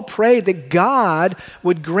 Paul prayed that God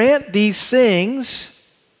would grant these things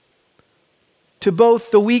to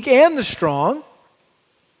both the weak and the strong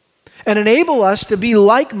and enable us to be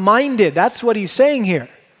like-minded. That's what he's saying here.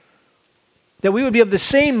 That we would be of the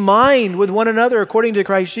same mind with one another according to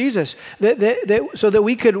Christ Jesus. So that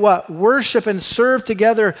we could worship and serve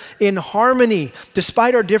together in harmony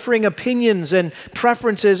despite our differing opinions and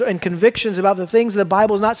preferences and convictions about the things the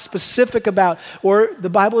Bible is not specific about or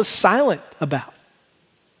the Bible is silent about.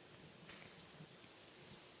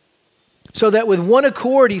 So that with one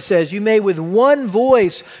accord, he says, you may with one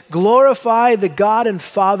voice glorify the God and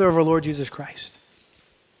Father of our Lord Jesus Christ.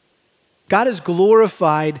 God is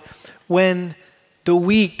glorified when the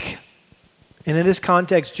weak, and in this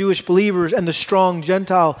context, Jewish believers and the strong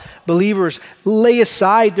Gentile believers lay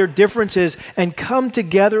aside their differences and come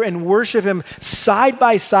together and worship Him side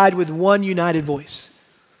by side with one united voice.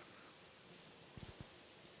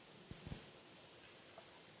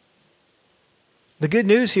 The good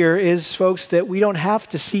news here is, folks, that we don't have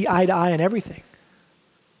to see eye to eye on everything.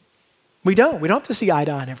 We don't have to see eye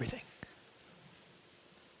to eye on everything.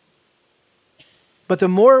 But the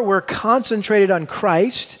more we're concentrated on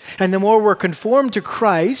Christ and the more we're conformed to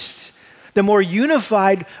Christ, the more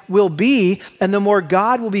unified we'll be and the more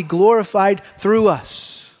God will be glorified through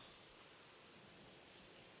us.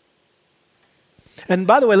 And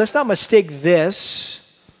by the way, let's not mistake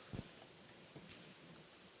this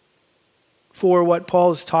for what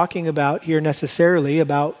Paul is talking about here necessarily,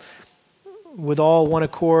 about with all one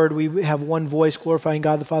accord, we have one voice glorifying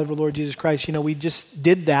God the Father of our Lord Jesus Christ. You know, we just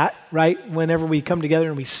did that, right? Whenever we come together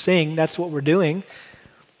and we sing, that's what we're doing.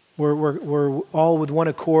 We're all with one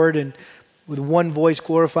accord and with one voice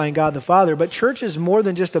glorifying God the Father. But church is more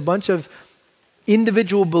than just a bunch of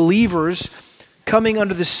individual believers coming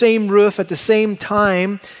under the same roof at the same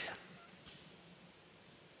time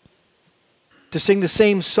to sing the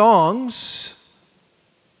same songs.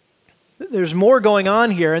 There's more going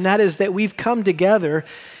on here, and that is that we've come together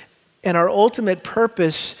and our ultimate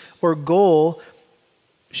purpose or goal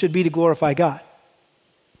should be to glorify God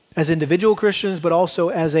as individual Christians, but also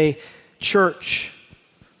as a church,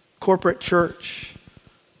 corporate church.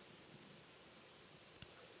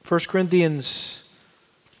 1 Corinthians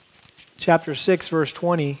chapter 6, verse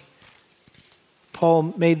 20,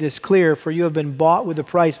 Paul made this clear, for you have been bought with a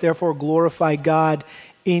price, therefore glorify God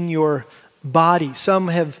in your body. Some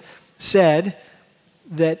have said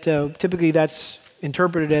that typically that's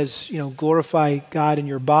interpreted as, glorify God in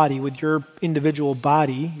your body, with your individual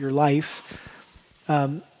body, your life.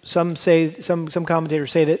 Some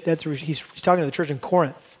commentators say that he's talking to the church in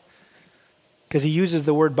Corinth, because he uses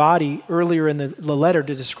the word body earlier in the letter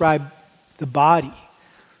to describe the body.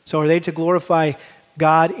 So are they to glorify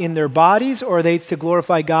God in their bodies, or are they to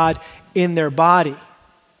glorify God in their body?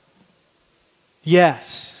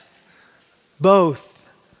 Yes, both.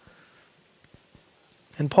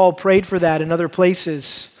 And Paul prayed for that in other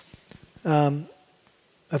places.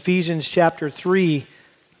 Ephesians chapter 3,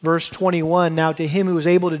 verse 21, now to him who is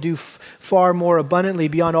able to do far more abundantly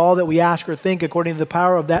beyond all that we ask or think, according to the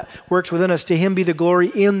power of that works within us, to him be the glory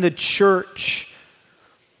in the church.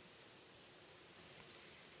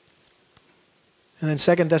 And then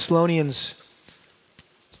 2 Thessalonians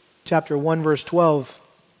chapter 1, verse 12,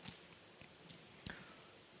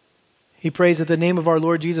 He prays that the name of our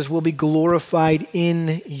Lord Jesus will be glorified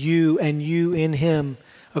in you and you in him,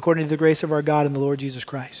 according to the grace of our God and the Lord Jesus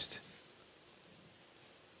Christ.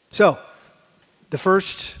 So, the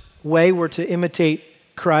first way we're to imitate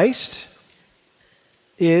Christ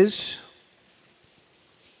is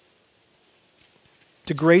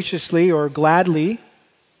to graciously or gladly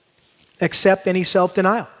accept any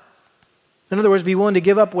self-denial. In other words, be willing to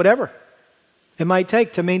give up whatever it might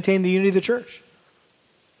take to maintain the unity of the church.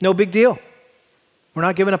 No big deal. We're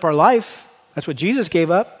not giving up our life. That's what Jesus gave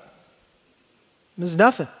up. This is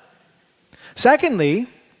nothing. Secondly,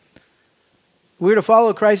 we're to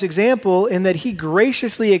follow Christ's example in that he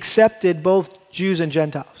graciously accepted both Jews and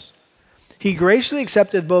Gentiles. He graciously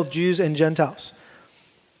accepted both Jews and Gentiles.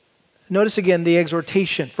 Notice again the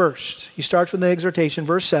exhortation first. He starts with the exhortation,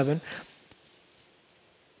 verse 7.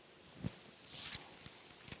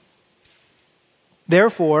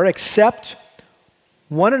 Therefore, accept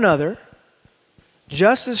one another,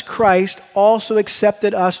 just as Christ also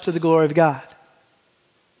accepted us to the glory of God.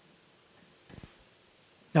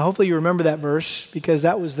 Now, hopefully you remember that verse, because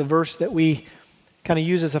that was the verse that we kind of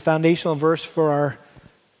use as a foundational verse for our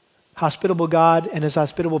Hospitable God and His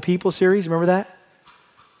Hospitable People series. Remember that?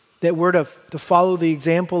 That we're to follow the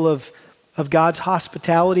example of God's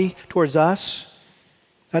hospitality towards us.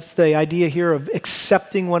 That's the idea here of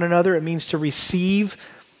accepting one another. It means to receive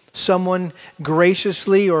someone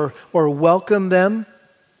graciously or welcome them.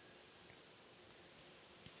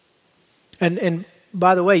 And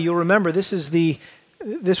by the way, you'll remember this was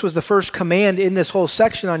the first command in this whole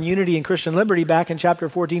section on unity and Christian liberty back in chapter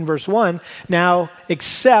 14, verse 1. Now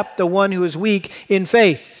accept the one who is weak in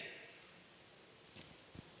faith.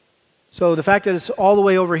 So the fact that it's all the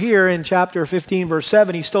way over here in chapter 15, verse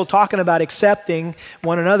 7, he's still talking about accepting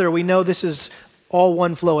one another. We know this is all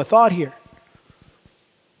one flow of thought here.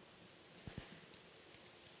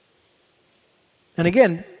 And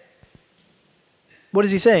again, what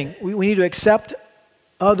is he saying? We need to accept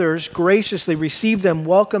others graciously, receive them,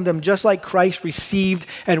 welcome them, just like Christ received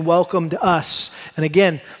and welcomed us. And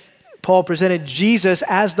again, Paul presented Jesus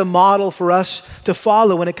as the model for us to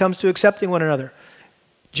follow when it comes to accepting one another.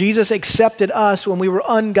 Jesus accepted us when we were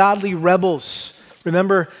ungodly rebels.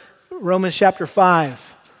 Remember Romans chapter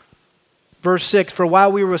 5, verse 6, for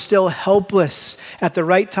while we were still helpless, at the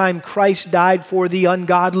right time Christ died for the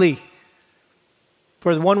ungodly.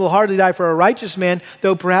 For the one will hardly die for a righteous man,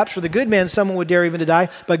 though perhaps for the good man someone would dare even to die.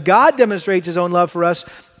 But God demonstrates his own love for us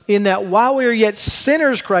in that while we are yet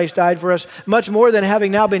sinners, Christ died for us. Much more than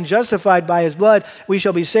having now been justified by his blood, we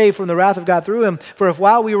shall be saved from the wrath of God through him. For if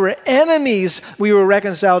while we were enemies, we were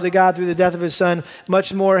reconciled to God through the death of his Son,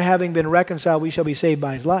 much more having been reconciled, we shall be saved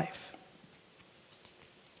by his life.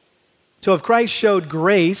 So if Christ showed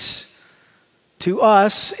grace to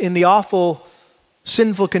us in the awful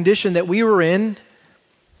sinful condition that we were in,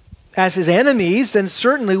 as his enemies, then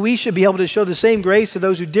certainly we should be able to show the same grace to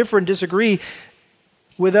those who differ and disagree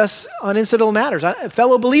with us on incidental matters.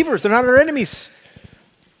 Fellow believers, they're not our enemies.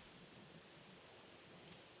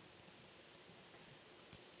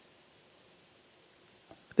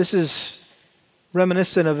 This is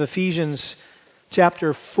reminiscent of Ephesians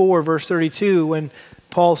chapter 4, verse 32, when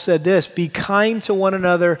Paul said this, be kind to one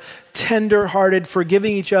another, tender-hearted,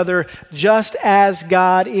 forgiving each other, just as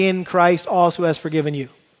God in Christ also has forgiven you.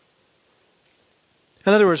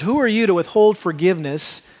 In other words, who are you to withhold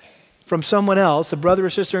forgiveness from someone else, a brother or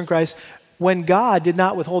sister in Christ, when God did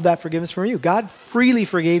not withhold that forgiveness from you? God freely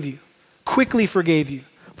forgave you, quickly forgave you,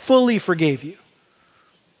 fully forgave you.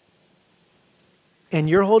 And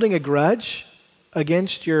you're holding a grudge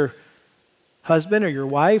against your husband or your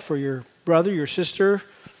wife or your brother, your sister.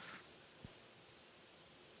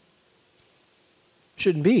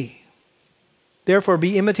 Shouldn't be. Therefore,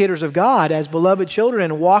 be imitators of God as beloved children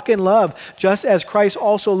and walk in love, just as Christ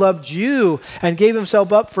also loved you and gave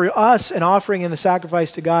himself up for us, an offering and a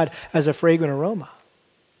sacrifice to God as a fragrant aroma.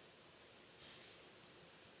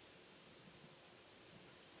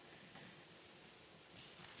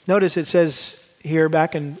 Notice it says here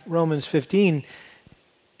back in Romans 15,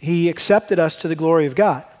 he accepted us to the glory of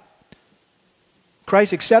God.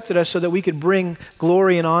 Christ accepted us so that we could bring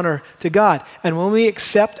glory and honor to God. And when we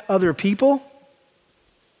accept other people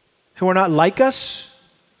who are not like us,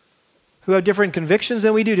 who have different convictions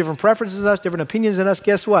than we do, different preferences than us, different opinions than us,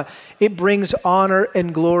 guess what? It brings honor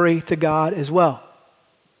and glory to God as well.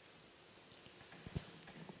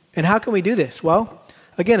 And how can we do this? Well,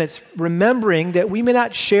 again, it's remembering that we may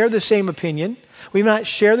not share the same opinion, we may not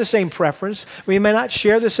share the same preference, we may not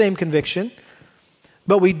share the same conviction,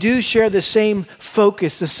 but we do share the same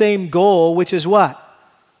focus, the same goal, which is what?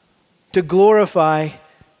 To glorify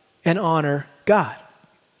and honor God.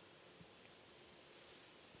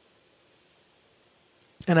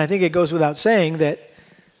 And I think it goes without saying that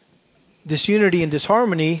disunity and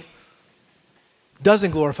disharmony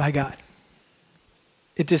doesn't glorify God.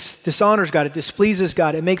 It dishonors God. It displeases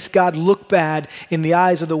God. It makes God look bad in the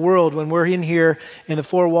eyes of the world when we're in here in the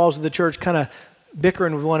four walls of the church kind of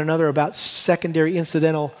bickering with one another about secondary,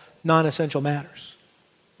 incidental, non-essential matters.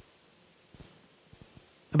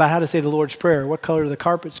 About how to say the Lord's Prayer, what color the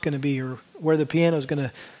carpet's going to be, or where the piano's going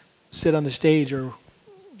to sit on the stage, or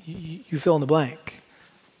you fill in the blank.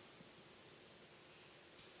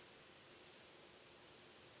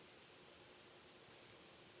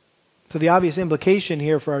 So the obvious implication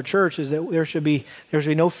here for our church is that there should be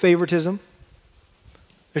no favoritism.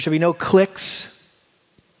 There should be no cliques.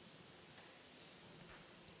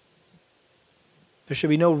 There should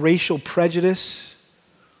be no racial prejudice.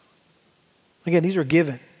 Again, these are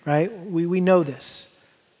given, right? We know this.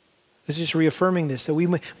 This is just reaffirming this, that we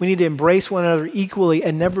need to embrace one another equally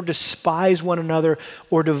and never despise one another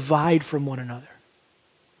or divide from one another.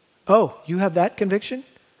 Oh, you have that conviction?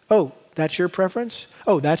 Oh, that's your preference?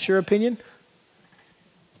 Oh, that's your opinion?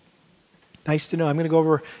 Nice to know. I'm going to go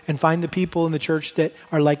over and find the people in the church that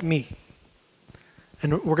are like me.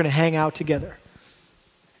 And we're going to hang out together.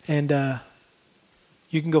 And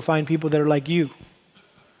you can go find people that are like you.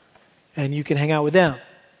 And you can hang out with them.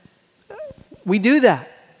 We do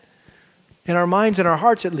that. In our minds and our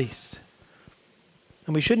hearts at least.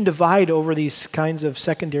 And we shouldn't divide over these kinds of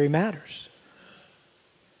secondary matters.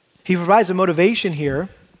 He provides a motivation here.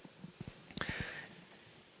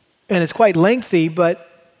 And it's quite lengthy, but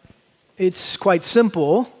it's quite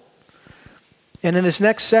simple. And in this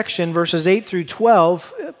next section, verses 8 through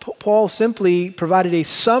 12, Paul simply provided a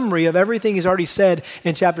summary of everything he's already said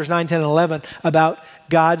in chapters 9, 10, and 11 about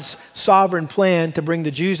God's sovereign plan to bring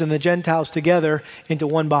the Jews and the Gentiles together into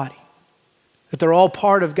one body. That they're all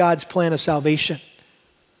part of God's plan of salvation.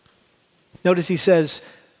 Notice he says,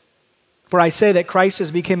 "For I say that Christ has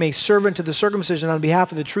become a servant to the circumcision on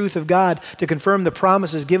behalf of the truth of God to confirm the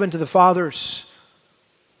promises given to the fathers."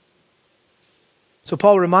 So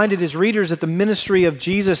Paul reminded his readers that the ministry of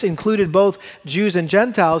Jesus included both Jews and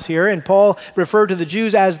Gentiles here, and Paul referred to the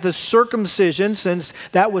Jews as the circumcision, since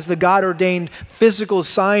that was the God-ordained physical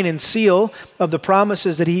sign and seal of the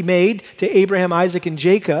promises that he made to Abraham, Isaac, and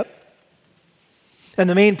Jacob. And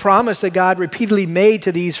the main promise that God repeatedly made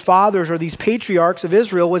to these fathers or these patriarchs of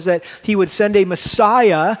Israel was that he would send a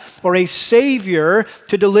Messiah or a Savior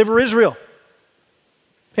to deliver Israel.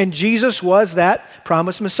 And Jesus was that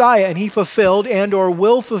promised Messiah, and he fulfilled and or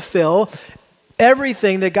will fulfill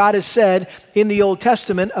everything that God has said in the Old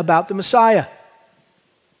Testament about the Messiah.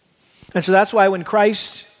 And so that's why when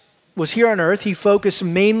Christ was here on earth, he focused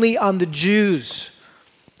mainly on the Jews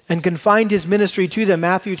and confined his ministry to them.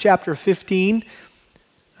 Matthew chapter 15,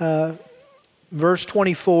 verse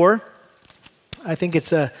 24. I think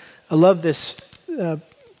I love this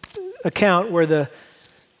account where the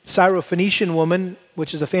Syrophoenician woman,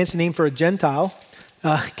 which is a fancy name for a Gentile,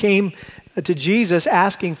 came to Jesus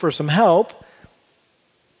asking for some help.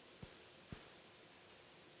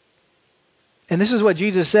 And this is what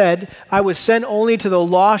Jesus said: "I was sent only to the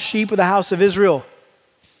lost sheep of the house of Israel."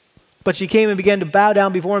 But she came and began to bow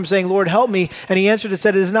down before him, saying, "Lord, help me." And he answered and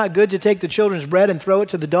said, "It is not good to take the children's bread and throw it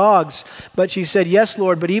to the dogs." But she said, "Yes,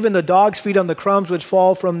 Lord, but even the dogs feed on the crumbs which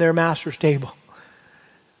fall from their master's table."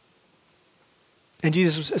 And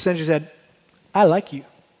Jesus essentially said, "I like you.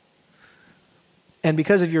 And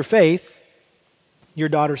because of your faith, your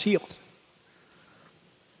daughter's healed."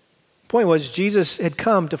 The point was, Jesus had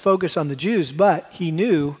come to focus on the Jews, but he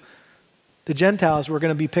knew the Gentiles were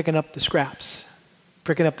going to be picking up the scraps,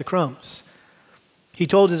 picking up the crumbs. He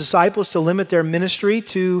told his disciples to limit their ministry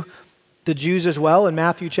to the Jews as well in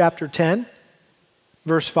Matthew chapter 10,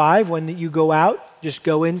 verse 5. When you go out, just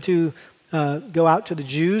go out to the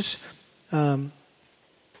Jews.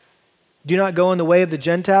 Do not go in the way of the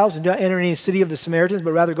Gentiles, and do not enter any city of the Samaritans,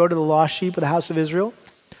 but rather go to the lost sheep of the house of Israel.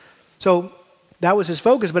 So that was his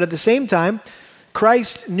focus. But at the same time,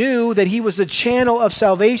 Christ knew that he was the channel of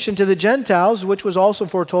salvation to the Gentiles, which was also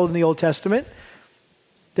foretold in the Old Testament.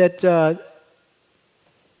 That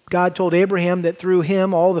God told Abraham that through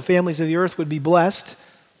him all the families of the earth would be blessed,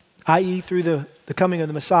 i.e. through the coming of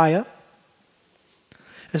the Messiah.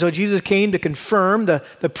 And so Jesus came to confirm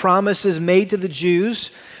the promises made to the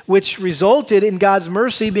Jews, which resulted in God's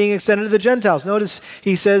mercy being extended to the Gentiles. Notice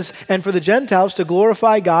he says, "And for the Gentiles to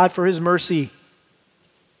glorify God for his mercy."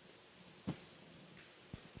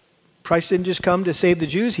 Christ didn't just come to save the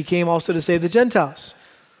Jews, he came also to save the Gentiles,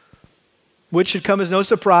 which should come as no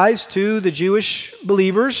surprise to the Jewish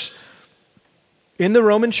believers. in the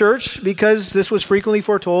Roman church because this was frequently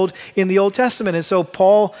foretold in the Old Testament. And so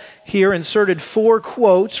Paul here inserted 4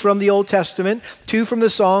 quotes from the Old Testament, 2 from the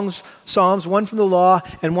Psalms, 1 from the law,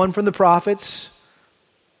 and 1 from the prophets.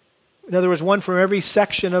 In other words, 1 from every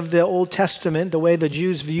section of the Old Testament, the way the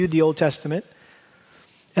Jews viewed the Old Testament.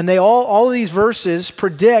 And they all of these verses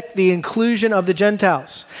predict the inclusion of the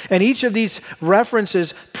Gentiles. And each of these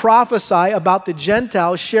references prophesy about the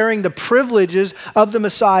Gentiles sharing the privileges of the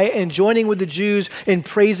Messiah and joining with the Jews in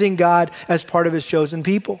praising God as part of his chosen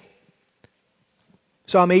people.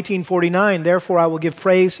 Psalm 18:49, therefore I will give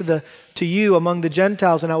praise to you among the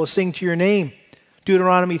Gentiles, and I will sing to your name.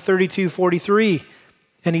 Deuteronomy 32:43.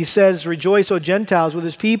 And he says, rejoice, O Gentiles, with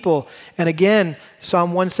his people. And again,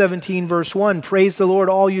 Psalm 117, verse 1, praise the Lord,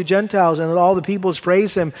 all you Gentiles, and let all the peoples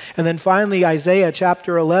praise him. And then finally, Isaiah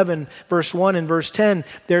chapter 11, verse 1 and verse 10,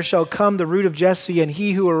 there shall come the root of Jesse, and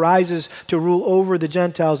he who arises to rule over the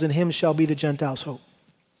Gentiles, and him shall be the Gentiles' hope.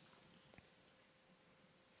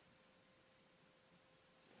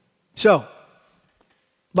 So, a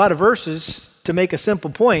lot of verses to make a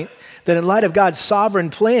simple point, that in light of God's sovereign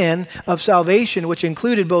plan of salvation, which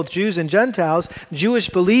included both Jews and Gentiles, Jewish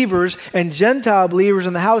believers and Gentile believers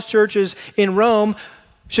in the house churches in Rome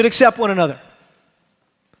should accept one another,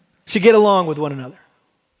 should get along with one another.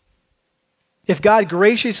 If God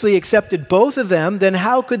graciously accepted both of them, then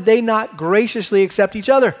how could they not graciously accept each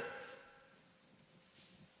other?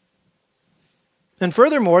 And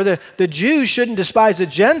furthermore, the Jews shouldn't despise the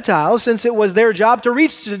Gentiles, since it was their job to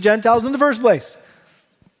reach the Gentiles in the first place.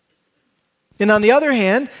 And on the other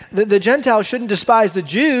hand, the Gentiles shouldn't despise the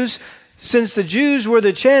Jews, since the Jews were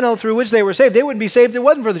the channel through which they were saved. They wouldn't be saved if it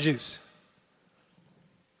wasn't for the Jews.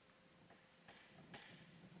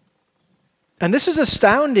 And this is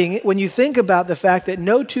astounding when you think about the fact that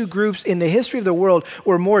no 2 groups in the history of the world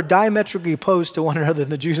were more diametrically opposed to one another than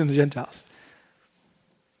the Jews and the Gentiles.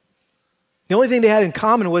 The only thing they had in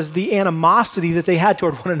common was the animosity that they had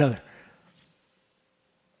toward one another.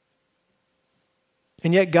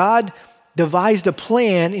 And yet God devised a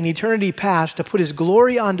plan in eternity past to put his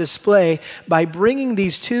glory on display by bringing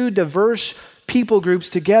these 2 diverse people groups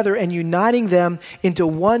together and uniting them into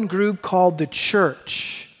one group called the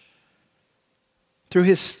church through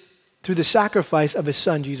the sacrifice of his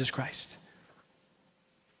son, Jesus Christ.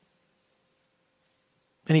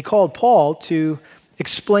 And he called Paul to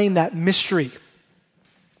explain that mystery,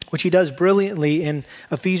 which he does brilliantly in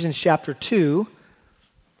Ephesians chapter 2,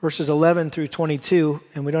 verses 11 through 22,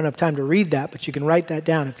 and we don't have time to read that, but you can write that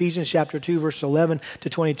down. Ephesians chapter 2, verses 11 to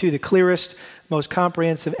 22, the clearest, most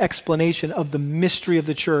comprehensive explanation of the mystery of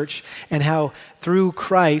the church and how through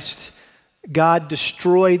Christ, God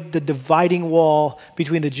destroyed the dividing wall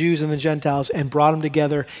between the Jews and the Gentiles and brought them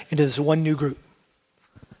together into this one new group,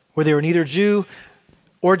 where they were neither Jew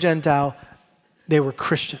or Gentile, they were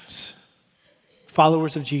Christians,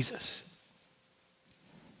 followers of Jesus.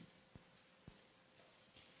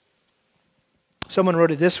 Someone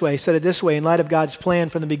wrote it this way, said it this way, in light of God's plan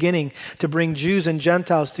from the beginning to bring Jews and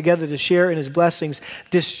Gentiles together to share in his blessings,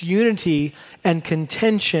 disunity and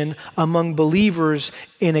contention among believers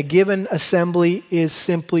in a given assembly is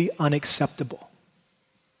simply unacceptable.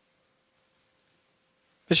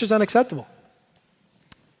 It's just unacceptable.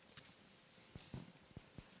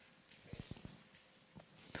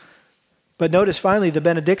 But notice finally the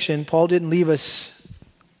benediction. Paul didn't leave us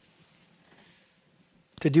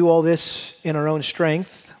to do all this in our own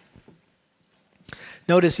strength.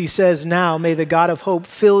 Notice he says, now may the God of hope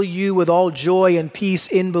fill you with all joy and peace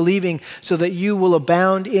in believing, so that you will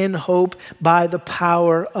abound in hope by the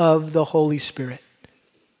power of the Holy Spirit.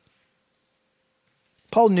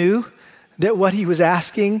 Paul knew that what he was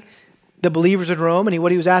asking the believers in Rome and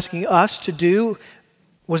what he was asking us to do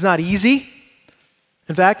was not easy.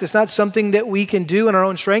 In fact, it's not something that we can do in our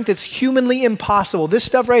own strength. It's humanly impossible. This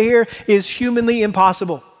stuff right here is humanly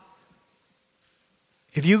impossible.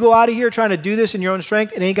 If you go out of here trying to do this in your own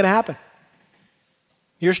strength, it ain't going to happen.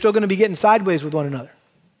 You're still going to be getting sideways with one another.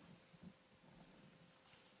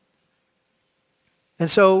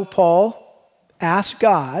 And so Paul asked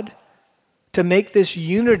God to make this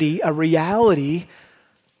unity a reality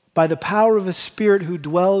by the power of the Spirit who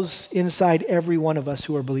dwells inside every one of us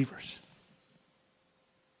who are believers.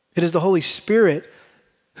 It is the Holy Spirit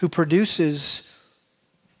who produces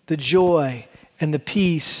the joy and the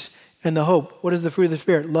peace and the hope. What is the fruit of the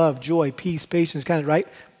Spirit? Love, joy, peace, patience, kindness, right?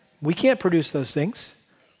 We can't produce those things.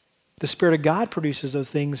 The Spirit of God produces those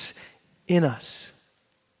things in us.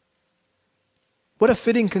 What a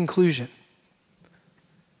fitting conclusion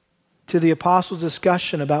to the apostles'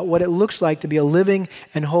 discussion about what it looks like to be a living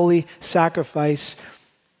and holy sacrifice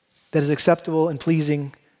that is acceptable and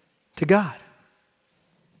pleasing to God.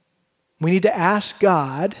 We need to ask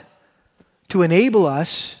God to enable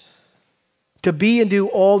us to be and do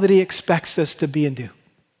all that He expects us to be and do.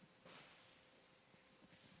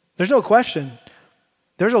 There's no question.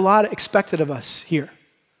 There's a lot expected of us here.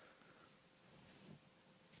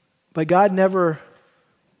 But God never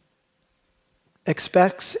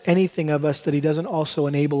expects anything of us that He doesn't also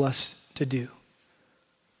enable us to do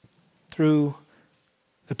through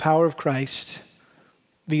the power of Christ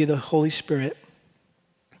via the Holy Spirit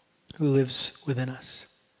who lives within us.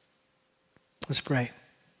 Let's pray.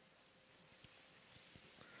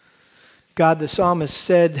 God, the psalmist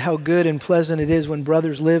said how good and pleasant it is when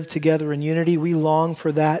brothers live together in unity. We long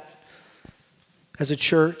for that as a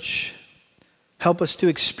church. Help us to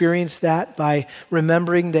experience that by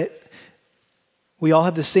remembering that we all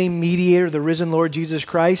have the same mediator, the risen Lord Jesus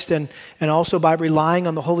Christ, and also by relying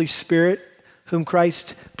on the Holy Spirit, whom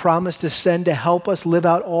Christ promised to send to help us live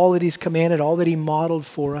out all that He's commanded, all that He modeled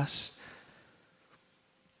for us.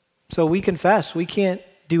 So we confess we can't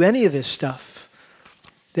do any of this stuff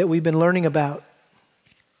that we've been learning about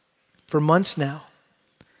for months now,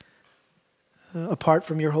 apart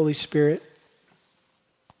from your Holy Spirit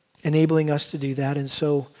enabling us to do that. And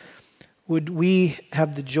so would we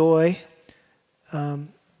have the joy and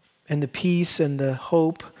the peace and the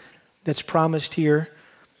hope that's promised here,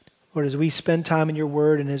 Lord, as we spend time in your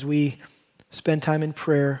word and as we spend time in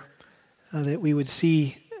prayer, that we would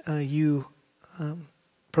see you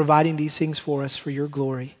providing these things for us for your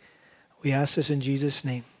glory. We ask this in Jesus'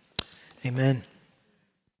 name. Amen.